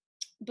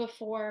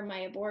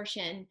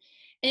abortion,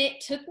 and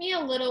it took me a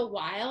little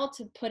while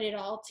to put it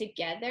all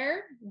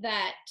together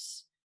that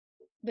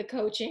the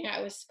coaching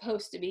I was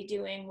supposed to be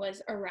doing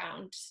was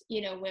around,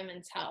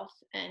 women's health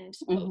and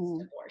Mm-hmm.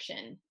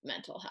 post-abortion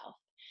mental health.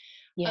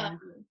 Yeah.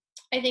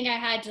 I think I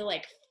had to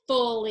like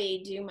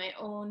fully do my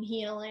own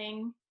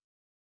healing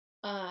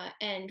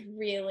and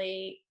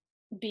really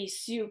be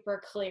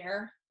super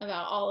clear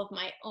about all of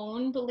my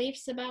own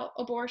beliefs about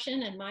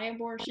abortion and my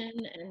abortion,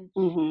 and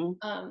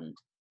Mm-hmm.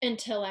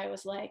 until I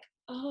was like,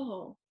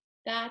 oh,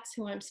 that's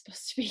who I'm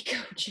supposed to be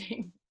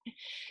coaching.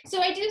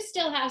 So I do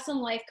still have some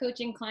life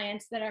coaching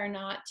clients that are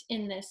not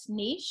in this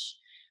niche.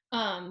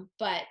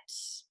 But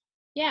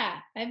yeah,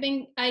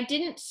 I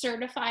didn't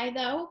certify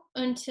though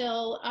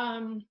until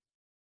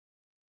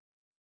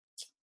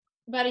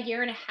about a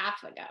year and a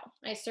half ago.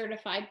 I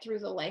certified through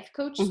the life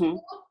coach Mm-hmm.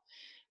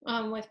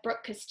 school with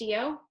Brooke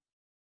Castillo.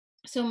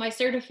 So my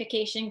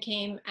certification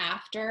came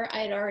after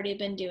I'd already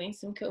been doing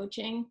some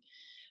coaching.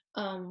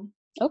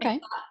 Okay.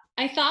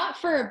 I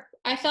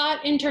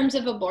thought in terms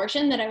of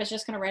abortion that I was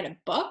just going to write a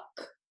book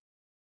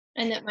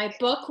and that my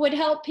book would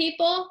help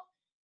people,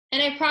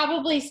 and I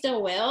probably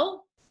still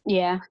will.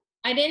 Yeah.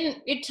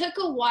 It took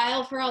a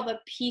while for all the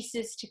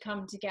pieces to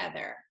come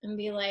together and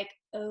be like,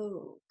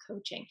 oh,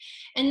 coaching.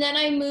 And then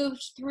I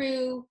moved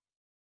through,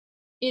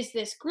 is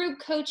this group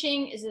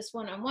coaching? Is this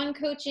one-on-one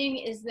coaching?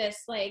 Is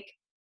this like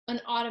an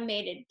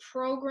automated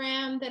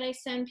program that I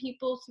send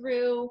people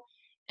through?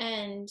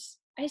 And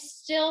I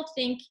still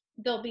think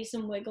there'll be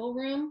some wiggle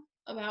room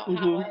about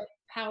Mm-hmm.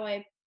 how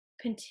I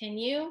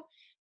continue,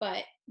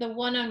 but the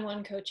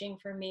one-on-one coaching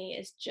for me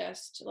is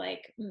just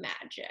like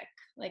magic.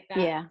 Like that.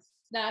 Yeah.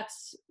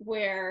 That's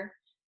where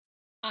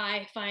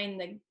I find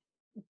the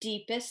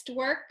deepest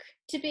work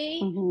to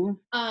be.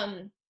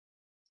 Mm-hmm.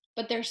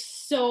 But there's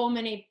so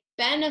many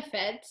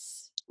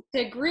benefits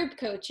to group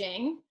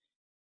coaching,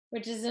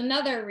 which is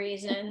another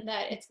reason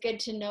that it's good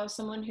to know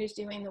someone who's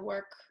doing the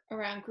work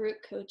around group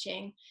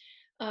coaching.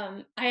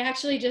 I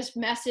actually just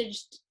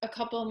messaged a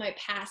couple of my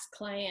past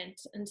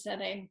clients and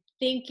said I'm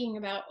thinking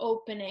about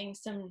opening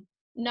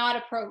not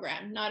a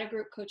program, not a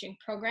group coaching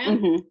program,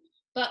 Mm-hmm.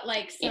 but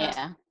like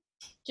Yeah.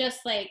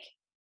 just like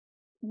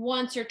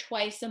once or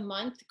twice a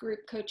month group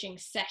coaching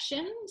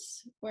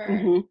sessions where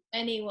Mm-hmm.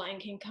 anyone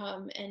can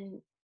come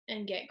and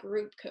get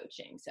group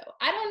coaching. So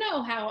I don't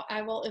know how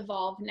I will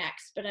evolve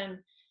next, but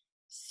I'm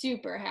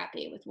super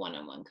happy with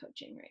one-on-one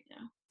coaching right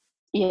now.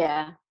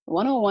 Yeah.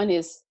 One-on-one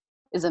is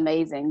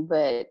amazing,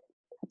 but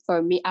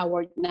for me, I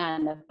work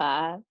 9 to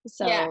 5,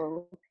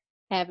 so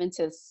having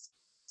to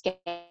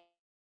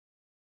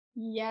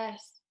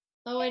Yes.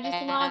 Oh, I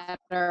just lost.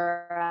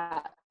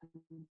 scatter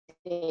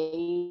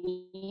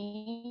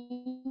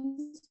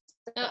days.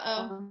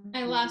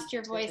 I lost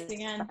your voice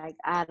again. Like,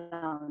 I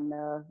don't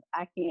know.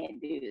 I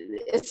can't do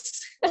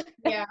this.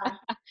 Yeah.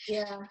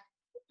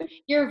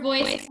 Your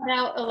voice cut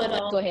out a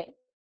little. Go ahead.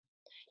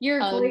 Your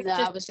voice no,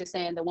 I was just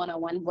saying the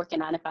one-on-one working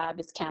 9 to 5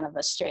 is kind of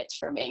a stretch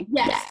for me.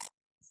 Yes.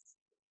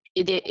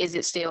 Is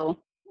it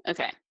still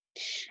okay?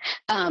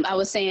 I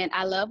was saying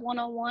I love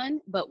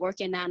one-on-one, but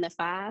working 9 to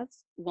 5,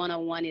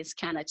 one-on-one is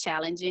kind of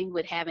challenging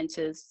with having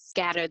to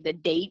scatter the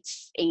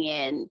dates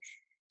and,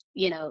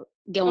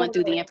 going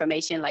through the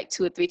information like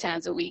 2 or 3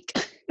 times a week.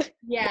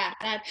 Yeah,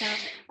 that sounds,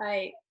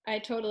 I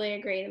totally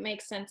agree. It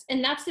makes sense.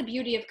 And that's the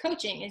beauty of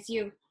coaching is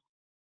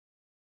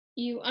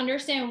you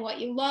understand what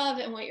you love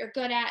and what you're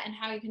good at and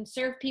how you can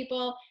serve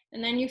people.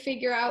 And then you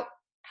figure out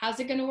how's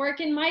it going to work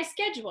in my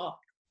schedule.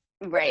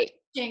 Right.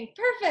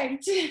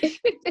 Perfect.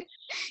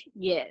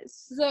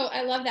 Yes. So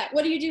I love that.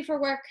 What do you do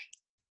for work?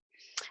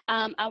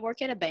 I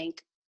work at a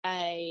bank.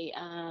 I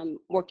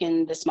work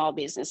in the small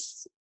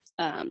business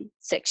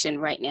section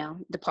right now,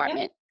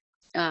 department,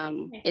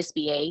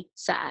 SBA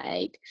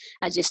side.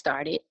 I just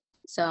started,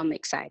 so I'm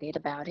excited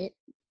about it.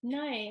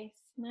 Nice.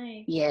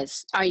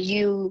 Yes. Are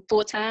you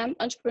full-time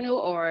entrepreneur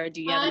or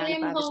do you have a 9 to 5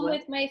 as well? I am home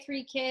with my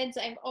 3 kids.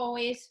 I've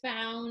always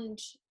found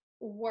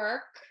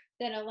work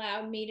that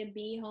allowed me to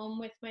be home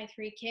with my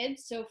 3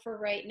 kids. So for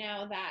right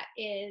now, that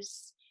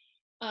is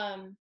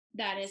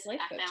life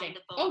coaching.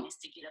 Oh,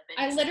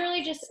 I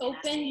literally just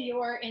opened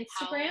your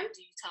Instagram.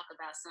 Do you talk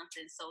about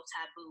something so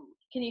taboo?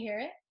 Can you hear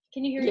it?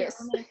 Can you hear it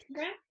on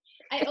Instagram?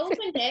 I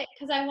opened it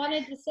because I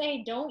wanted to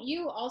say, don't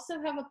you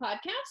also have a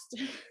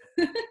podcast?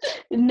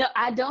 No,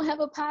 I don't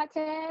have a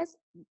podcast.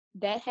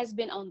 That has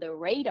been on the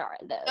radar,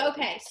 though.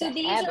 Okay, so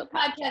these are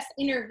podcast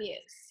interviews.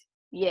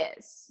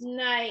 Yes.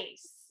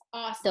 Nice.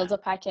 Awesome. Those are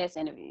podcast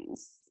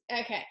interviews.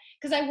 Okay,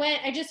 because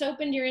I just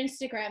opened your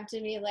Instagram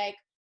to be like,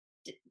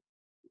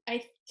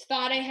 I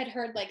thought I had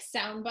heard like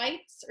sound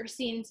bites or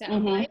seen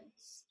sound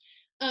bites.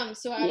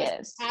 So I was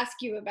going to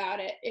ask you about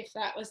it if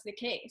that was the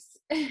case.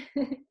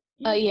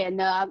 Yeah,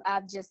 no,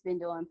 I've just been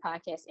doing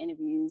podcast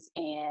interviews,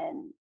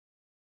 and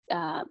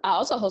I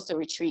also host a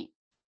retreat.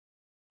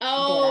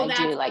 Oh, that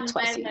I do like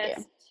twice a year.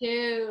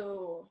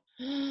 too.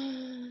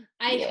 Yes.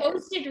 I've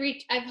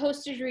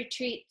hosted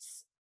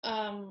retreats,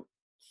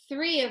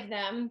 3 of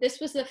them. This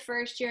was the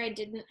first year I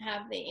didn't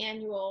have the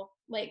annual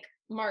like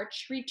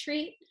March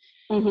retreat,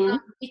 Mm-hmm.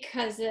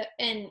 because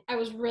and I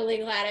was really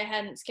glad I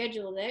hadn't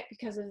scheduled it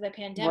because of the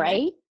pandemic.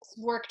 Right. It's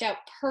worked out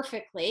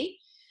perfectly.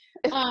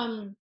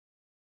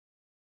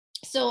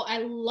 So I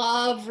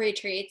love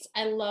retreats.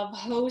 I love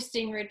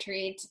hosting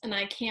retreats, and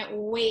I can't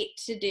wait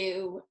to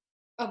do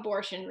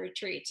abortion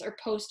retreats or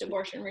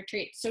post-abortion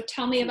retreats. So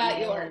tell me about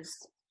yours.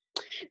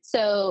 Yes.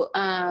 So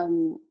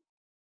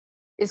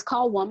it's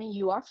called Woman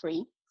You Are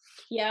Free.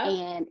 Yeah.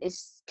 And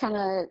it's kind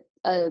of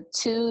a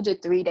 2 to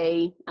 3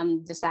 day.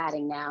 I'm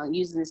deciding now.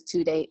 Using this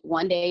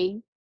 1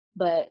 day,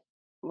 but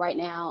right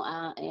now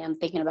I am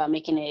thinking about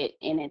making it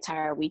an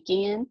entire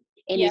weekend.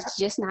 And Yeah. it's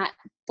just not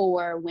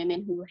for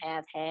women who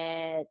have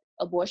had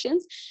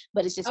abortions,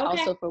 but it's just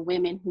also for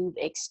women who've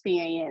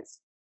experienced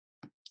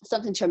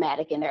something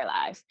traumatic in their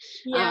life.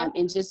 Yeah.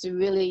 And just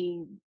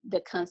really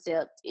the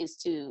concept is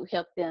to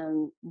help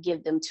them,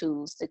 give them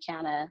tools to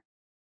kind of,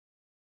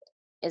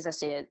 as I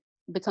said,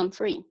 become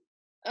free.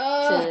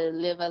 To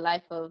live a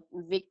life of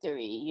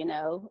victory, you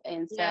know?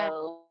 And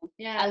so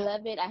I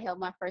love it. I held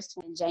my first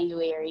one in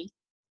January.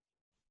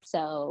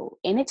 So,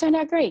 and it turned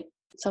out great.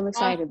 So I'm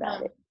excited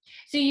about it.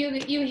 So you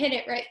hit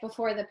it right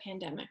before the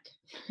pandemic.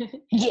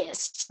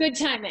 Yes. Good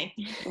timing.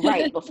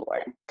 Right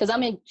before. Because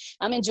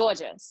I'm in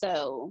Georgia.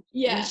 So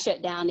yeah. We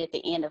shut down at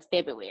the end of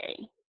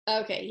February.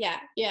 Okay. Yeah.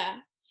 Yeah.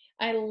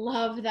 I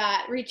love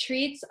that.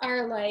 Retreats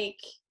are like,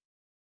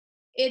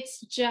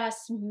 it's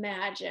just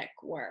magic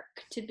work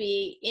to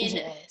be in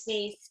a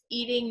space,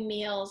 eating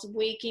meals,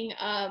 waking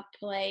up,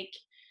 like,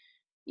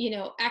 you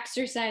know,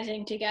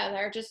 exercising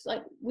together. Just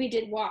like we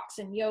did walks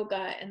and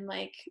yoga and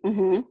like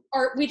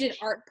art. We did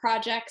art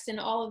projects in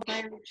all of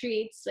my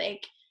retreats.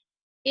 Like,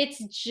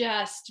 it's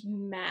just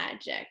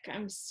magic.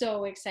 I'm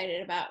so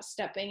excited about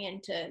stepping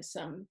into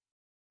some.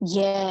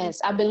 Yes,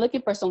 I've been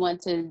looking for someone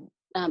to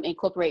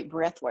incorporate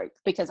breath work,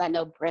 because I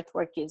know breath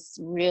work is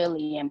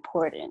really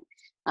important.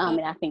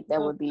 And I think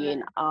that would be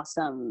an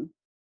awesome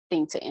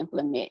thing to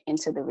implement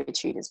into the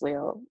retreat as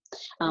well.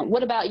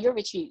 What about your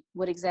retreat?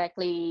 What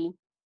exactly,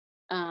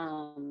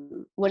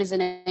 what is the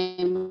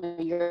name of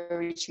your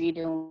retreat,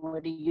 and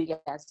what do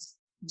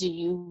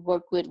you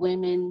work with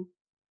women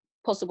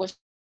post-abortion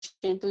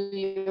through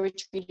your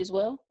retreat as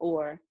well,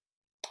 or?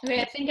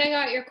 Okay, I think I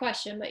got your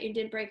question, but you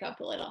did break up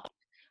a little.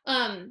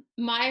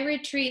 My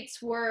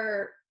retreats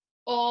were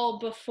all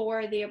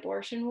before the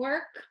abortion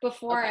work,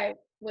 before I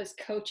was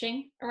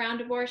coaching around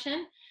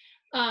abortion.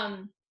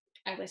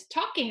 I was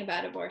talking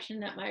about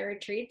abortion at my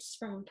retreats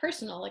from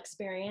personal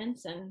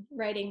experience and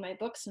writing my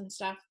books and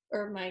stuff,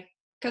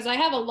 because I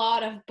have a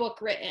lot of book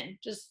written,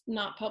 just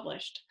not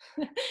published.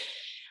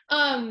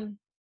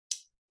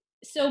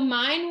 So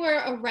mine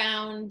were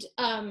around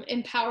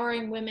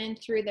empowering women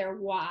through their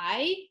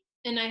why.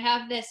 And I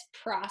have this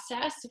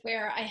process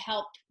where I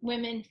help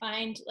women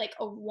find like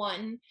a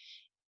one.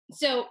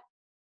 So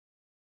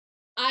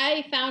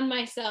I found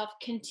myself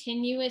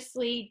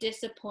continuously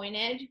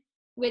disappointed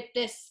with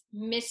this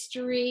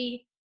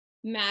mystery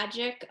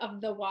magic of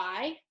the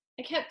why.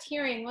 I kept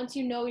hearing, once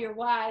you know your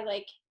why,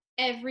 like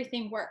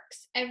everything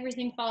works,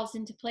 everything falls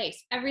into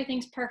place,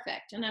 everything's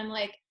perfect. And I'm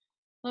like,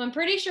 well, I'm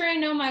pretty sure I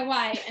know my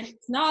why, and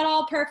it's not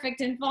all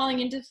perfect and falling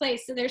into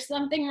place. So there's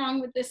something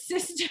wrong with the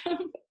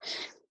system.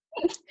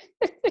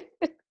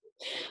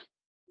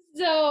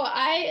 So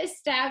I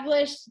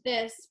established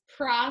this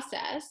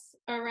process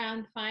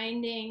around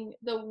finding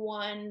the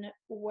one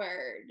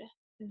word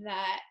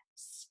that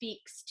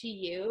speaks to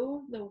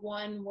you, the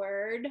one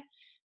word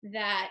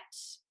that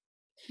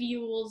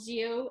fuels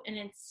you and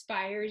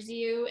inspires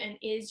you and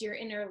is your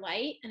inner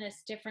light, and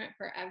it's different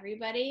for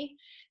everybody.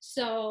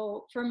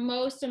 So for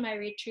most of my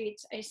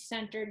retreats, I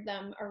centered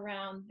them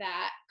around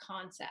that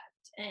concept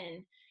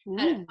and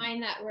how to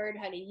find that word,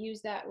 how to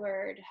use that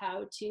word,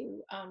 how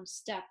to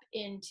step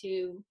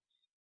into,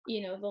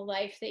 you know, the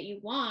life that you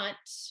want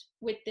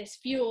with this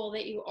fuel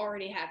that you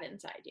already have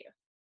inside you.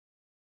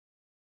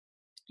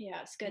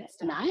 Yeah, it's good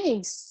stuff.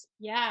 Nice.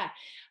 Yeah.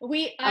 I would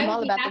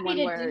be happy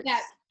to do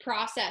that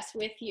process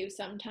with you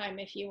sometime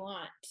if you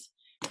want.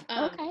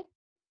 Okay.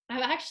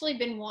 I've actually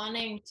been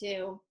wanting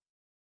to.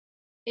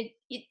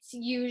 It's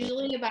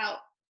usually about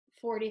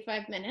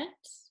 45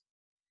 minutes.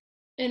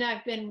 And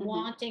I've been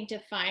wanting to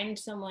find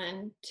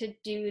someone to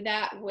do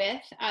that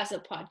with as a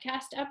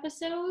podcast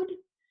episode,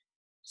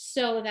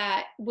 so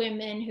that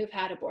women who've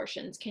had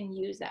abortions can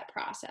use that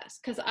process.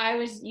 Because I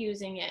was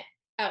using it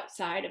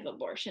outside of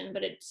abortion,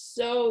 but it's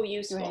so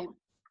useful. Right.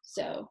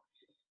 So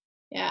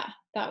yeah,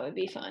 that would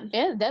be fun.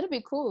 Yeah, that'd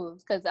be cool,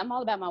 because I'm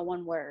all about my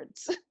one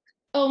words.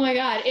 Oh my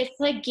God, it's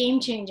like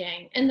game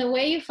changing. And the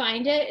way you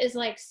find it is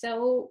like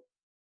so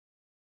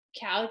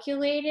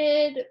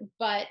calculated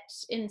but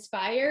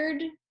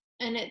inspired.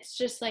 And it's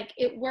just like,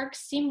 it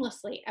works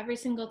seamlessly every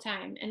single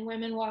time. And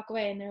women walk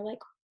away and they're like,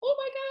 oh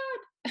my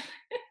God,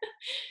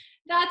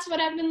 that's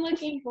what I've been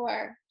looking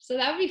for. So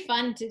that would be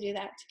fun to do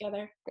that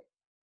together.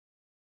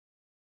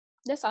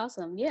 That's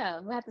awesome. Yeah,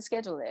 we'll have to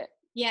schedule that.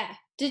 Yeah.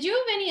 Did you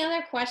have any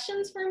other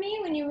questions for me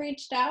when you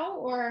reached out,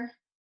 or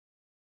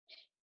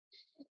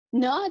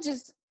No, I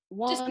just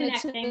just wanted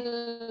connecting?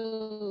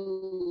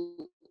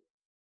 to,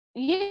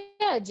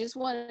 yeah, just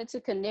wanted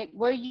to connect.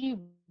 Where you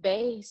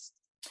based?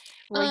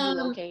 Where you Um,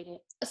 located?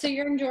 so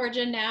you're in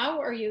Georgia now,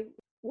 or you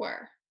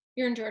were?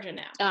 You're in Georgia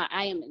now.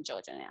 I am in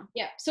Georgia now.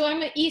 Yeah. So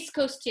I'm at East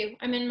Coast too.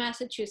 I'm in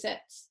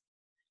Massachusetts.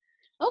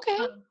 Okay.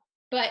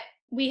 But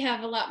we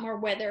have a lot more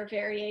weather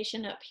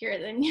variation up here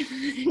than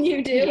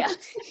you do. Yeah.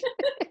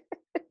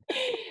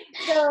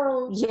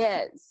 So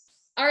Yes.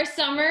 our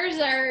summers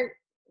are,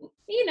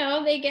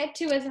 they get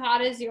to as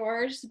hot as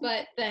yours,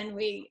 but then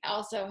we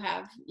also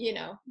have,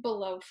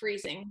 below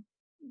freezing,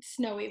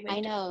 snowy winter. I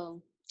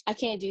know. I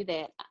can't do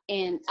that.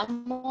 And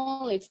I'm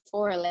only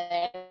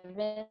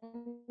 4'11",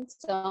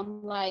 so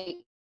I'm like,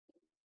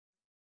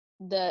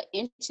 the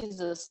inches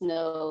of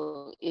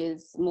snow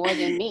is more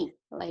than me.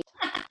 Like,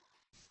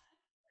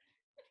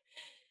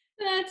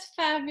 That's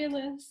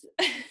fabulous.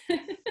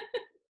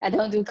 I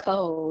don't do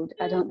cold.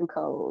 I don't do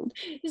cold.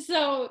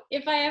 So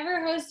if I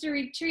ever host a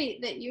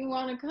retreat that you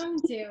want to come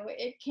to,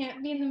 it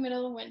can't be in the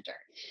middle of winter.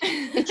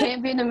 It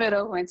can't be in the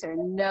middle of winter.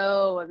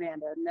 No,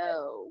 Amanda,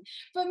 no.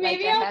 But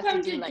maybe Like, I'll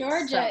come to like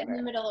Georgia summer. in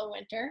the middle of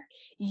winter.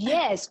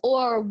 Yes,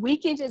 or we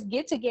can just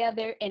get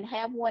together and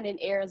have one in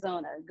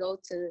Arizona. Go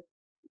to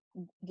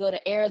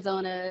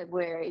Arizona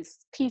where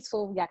it's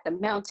peaceful. We got the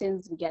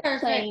mountains, we got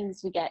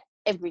plains, we got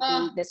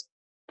everything. This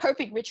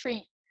perfect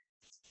retreat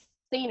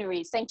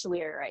scenery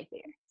sanctuary right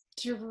there.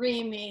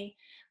 Dreamy.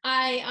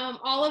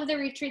 All of the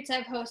retreats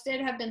I've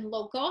hosted have been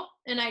local,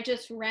 and I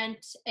just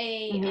rent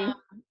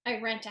I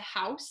rent a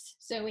house.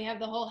 So we have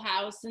the whole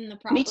house and the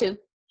property. Me too.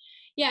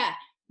 Yeah,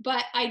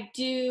 but I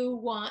do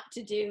want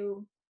to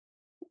do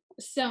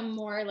some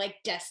more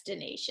like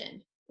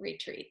destination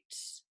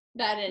retreats.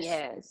 That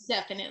is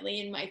definitely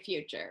in my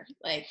future.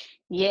 Like,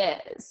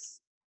 yes,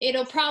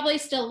 it'll probably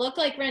still look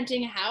like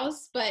renting a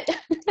house, but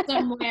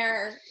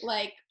somewhere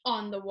like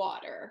on the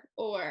water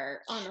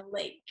or on a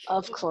lake.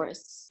 Of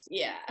course.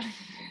 Yeah.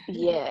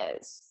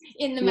 Yes.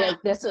 In the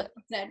mountains, that's what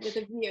I said, with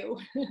a view.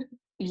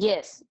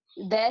 Yes.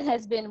 That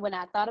has been, when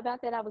I thought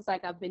about that, I was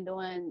like, I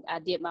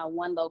did my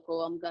one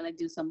local. I'm going to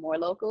do some more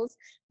locals,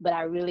 but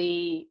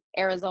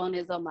Arizona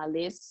is on my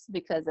list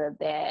because of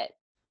that.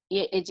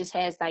 It just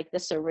has like the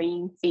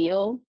serene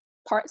feel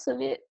parts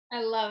of it.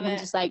 I love it. I'm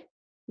just like,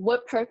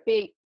 what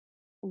perfect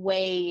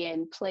way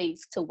and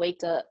place to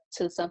wake up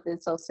to something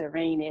so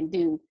serene and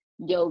do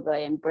yoga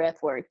and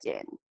breath work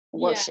and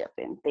worship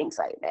and things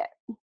like that.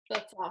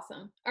 That's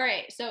awesome. All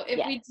right. So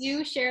if we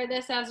do share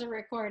this as a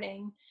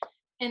recording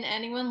and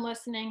anyone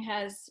listening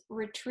has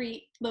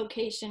retreat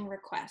location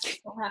requests,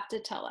 you'll have to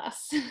tell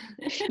us.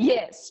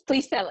 Yes,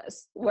 please tell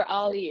us. We're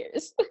all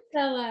ears.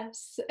 Tell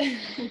us.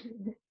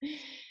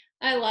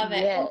 I love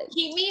it. Well,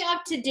 keep me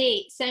up to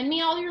date. Send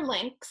me all your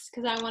links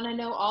because I want to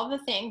know all the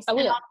things. I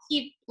will. And I'll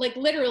keep, like,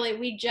 literally,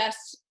 we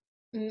just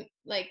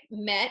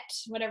met,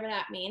 whatever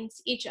that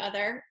means, each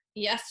other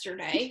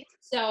yesterday.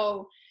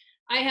 So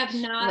I have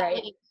not,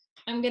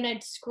 I'm going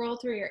to scroll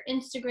through your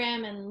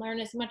Instagram and learn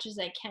as much as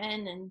I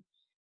can and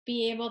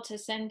be able to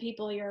send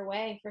people your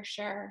way for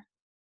sure.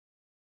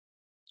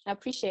 I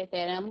appreciate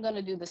that. And I'm going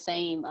to do the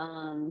same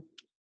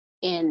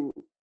and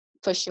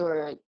for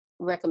sure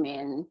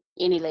recommend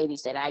any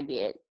ladies that I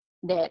get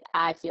that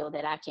I feel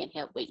that I can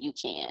help with, you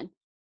can,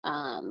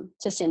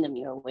 to send them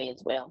your way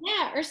as well.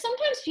 Yeah, or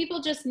sometimes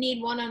people just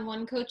need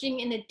one-on-one coaching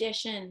in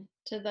addition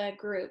to the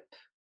group,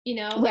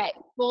 like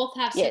both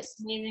have such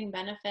amazing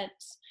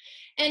benefits.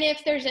 And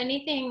if there's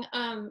anything,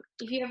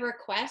 if you have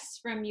requests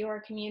from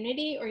your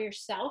community or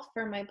yourself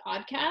for my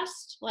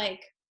podcast,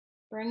 like,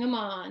 bring them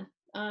on.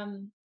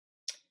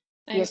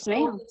 Yes,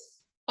 ma'am.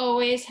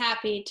 Always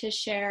happy to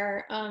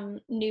share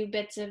new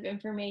bits of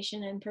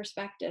information and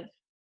perspective.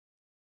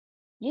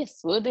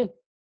 Yes, we'll do.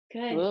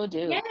 Good. We'll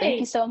do. Yay. Thank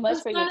you so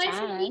much for your time. Nice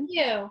to meet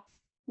you.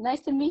 Nice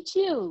to meet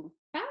you.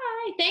 Bye.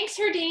 Thanks,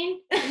 Herdine.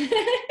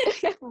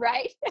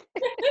 Right.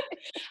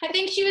 I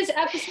think she was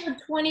episode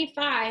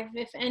 25,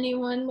 if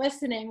anyone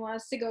listening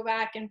wants to go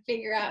back and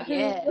figure out who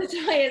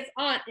Latoya's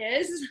aunt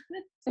is.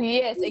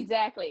 Yes,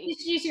 exactly.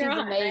 She's your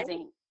aunt, amazing.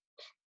 Right?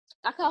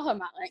 I call her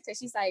my aunt because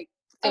she's like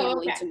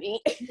family to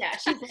me. Yeah,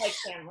 she's like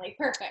family.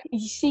 Perfect.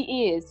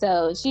 She is.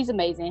 So she's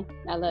amazing.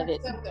 I love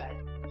it. So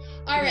good.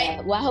 All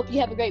right. Well, I hope you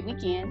have a great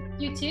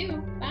weekend. You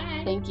too.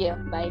 Bye. Thank you.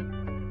 Bye.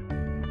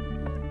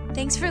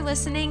 Thanks for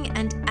listening.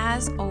 And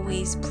as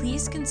always,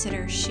 please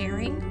consider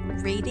sharing,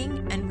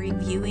 rating, and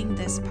reviewing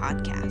this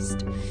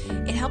podcast.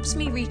 It helps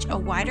me reach a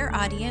wider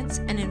audience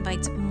and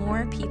invites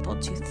more people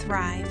to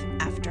thrive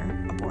after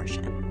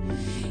abortion.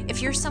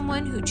 If you're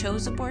someone who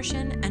chose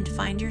abortion and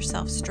find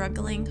yourself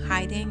struggling,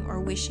 hiding, or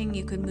wishing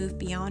you could move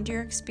beyond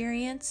your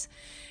experience,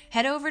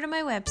 head over to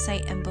my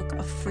website and book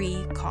a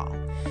free call.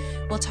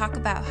 We'll talk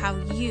about how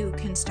you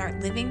can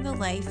start living the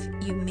life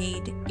you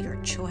made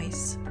your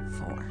choice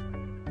for.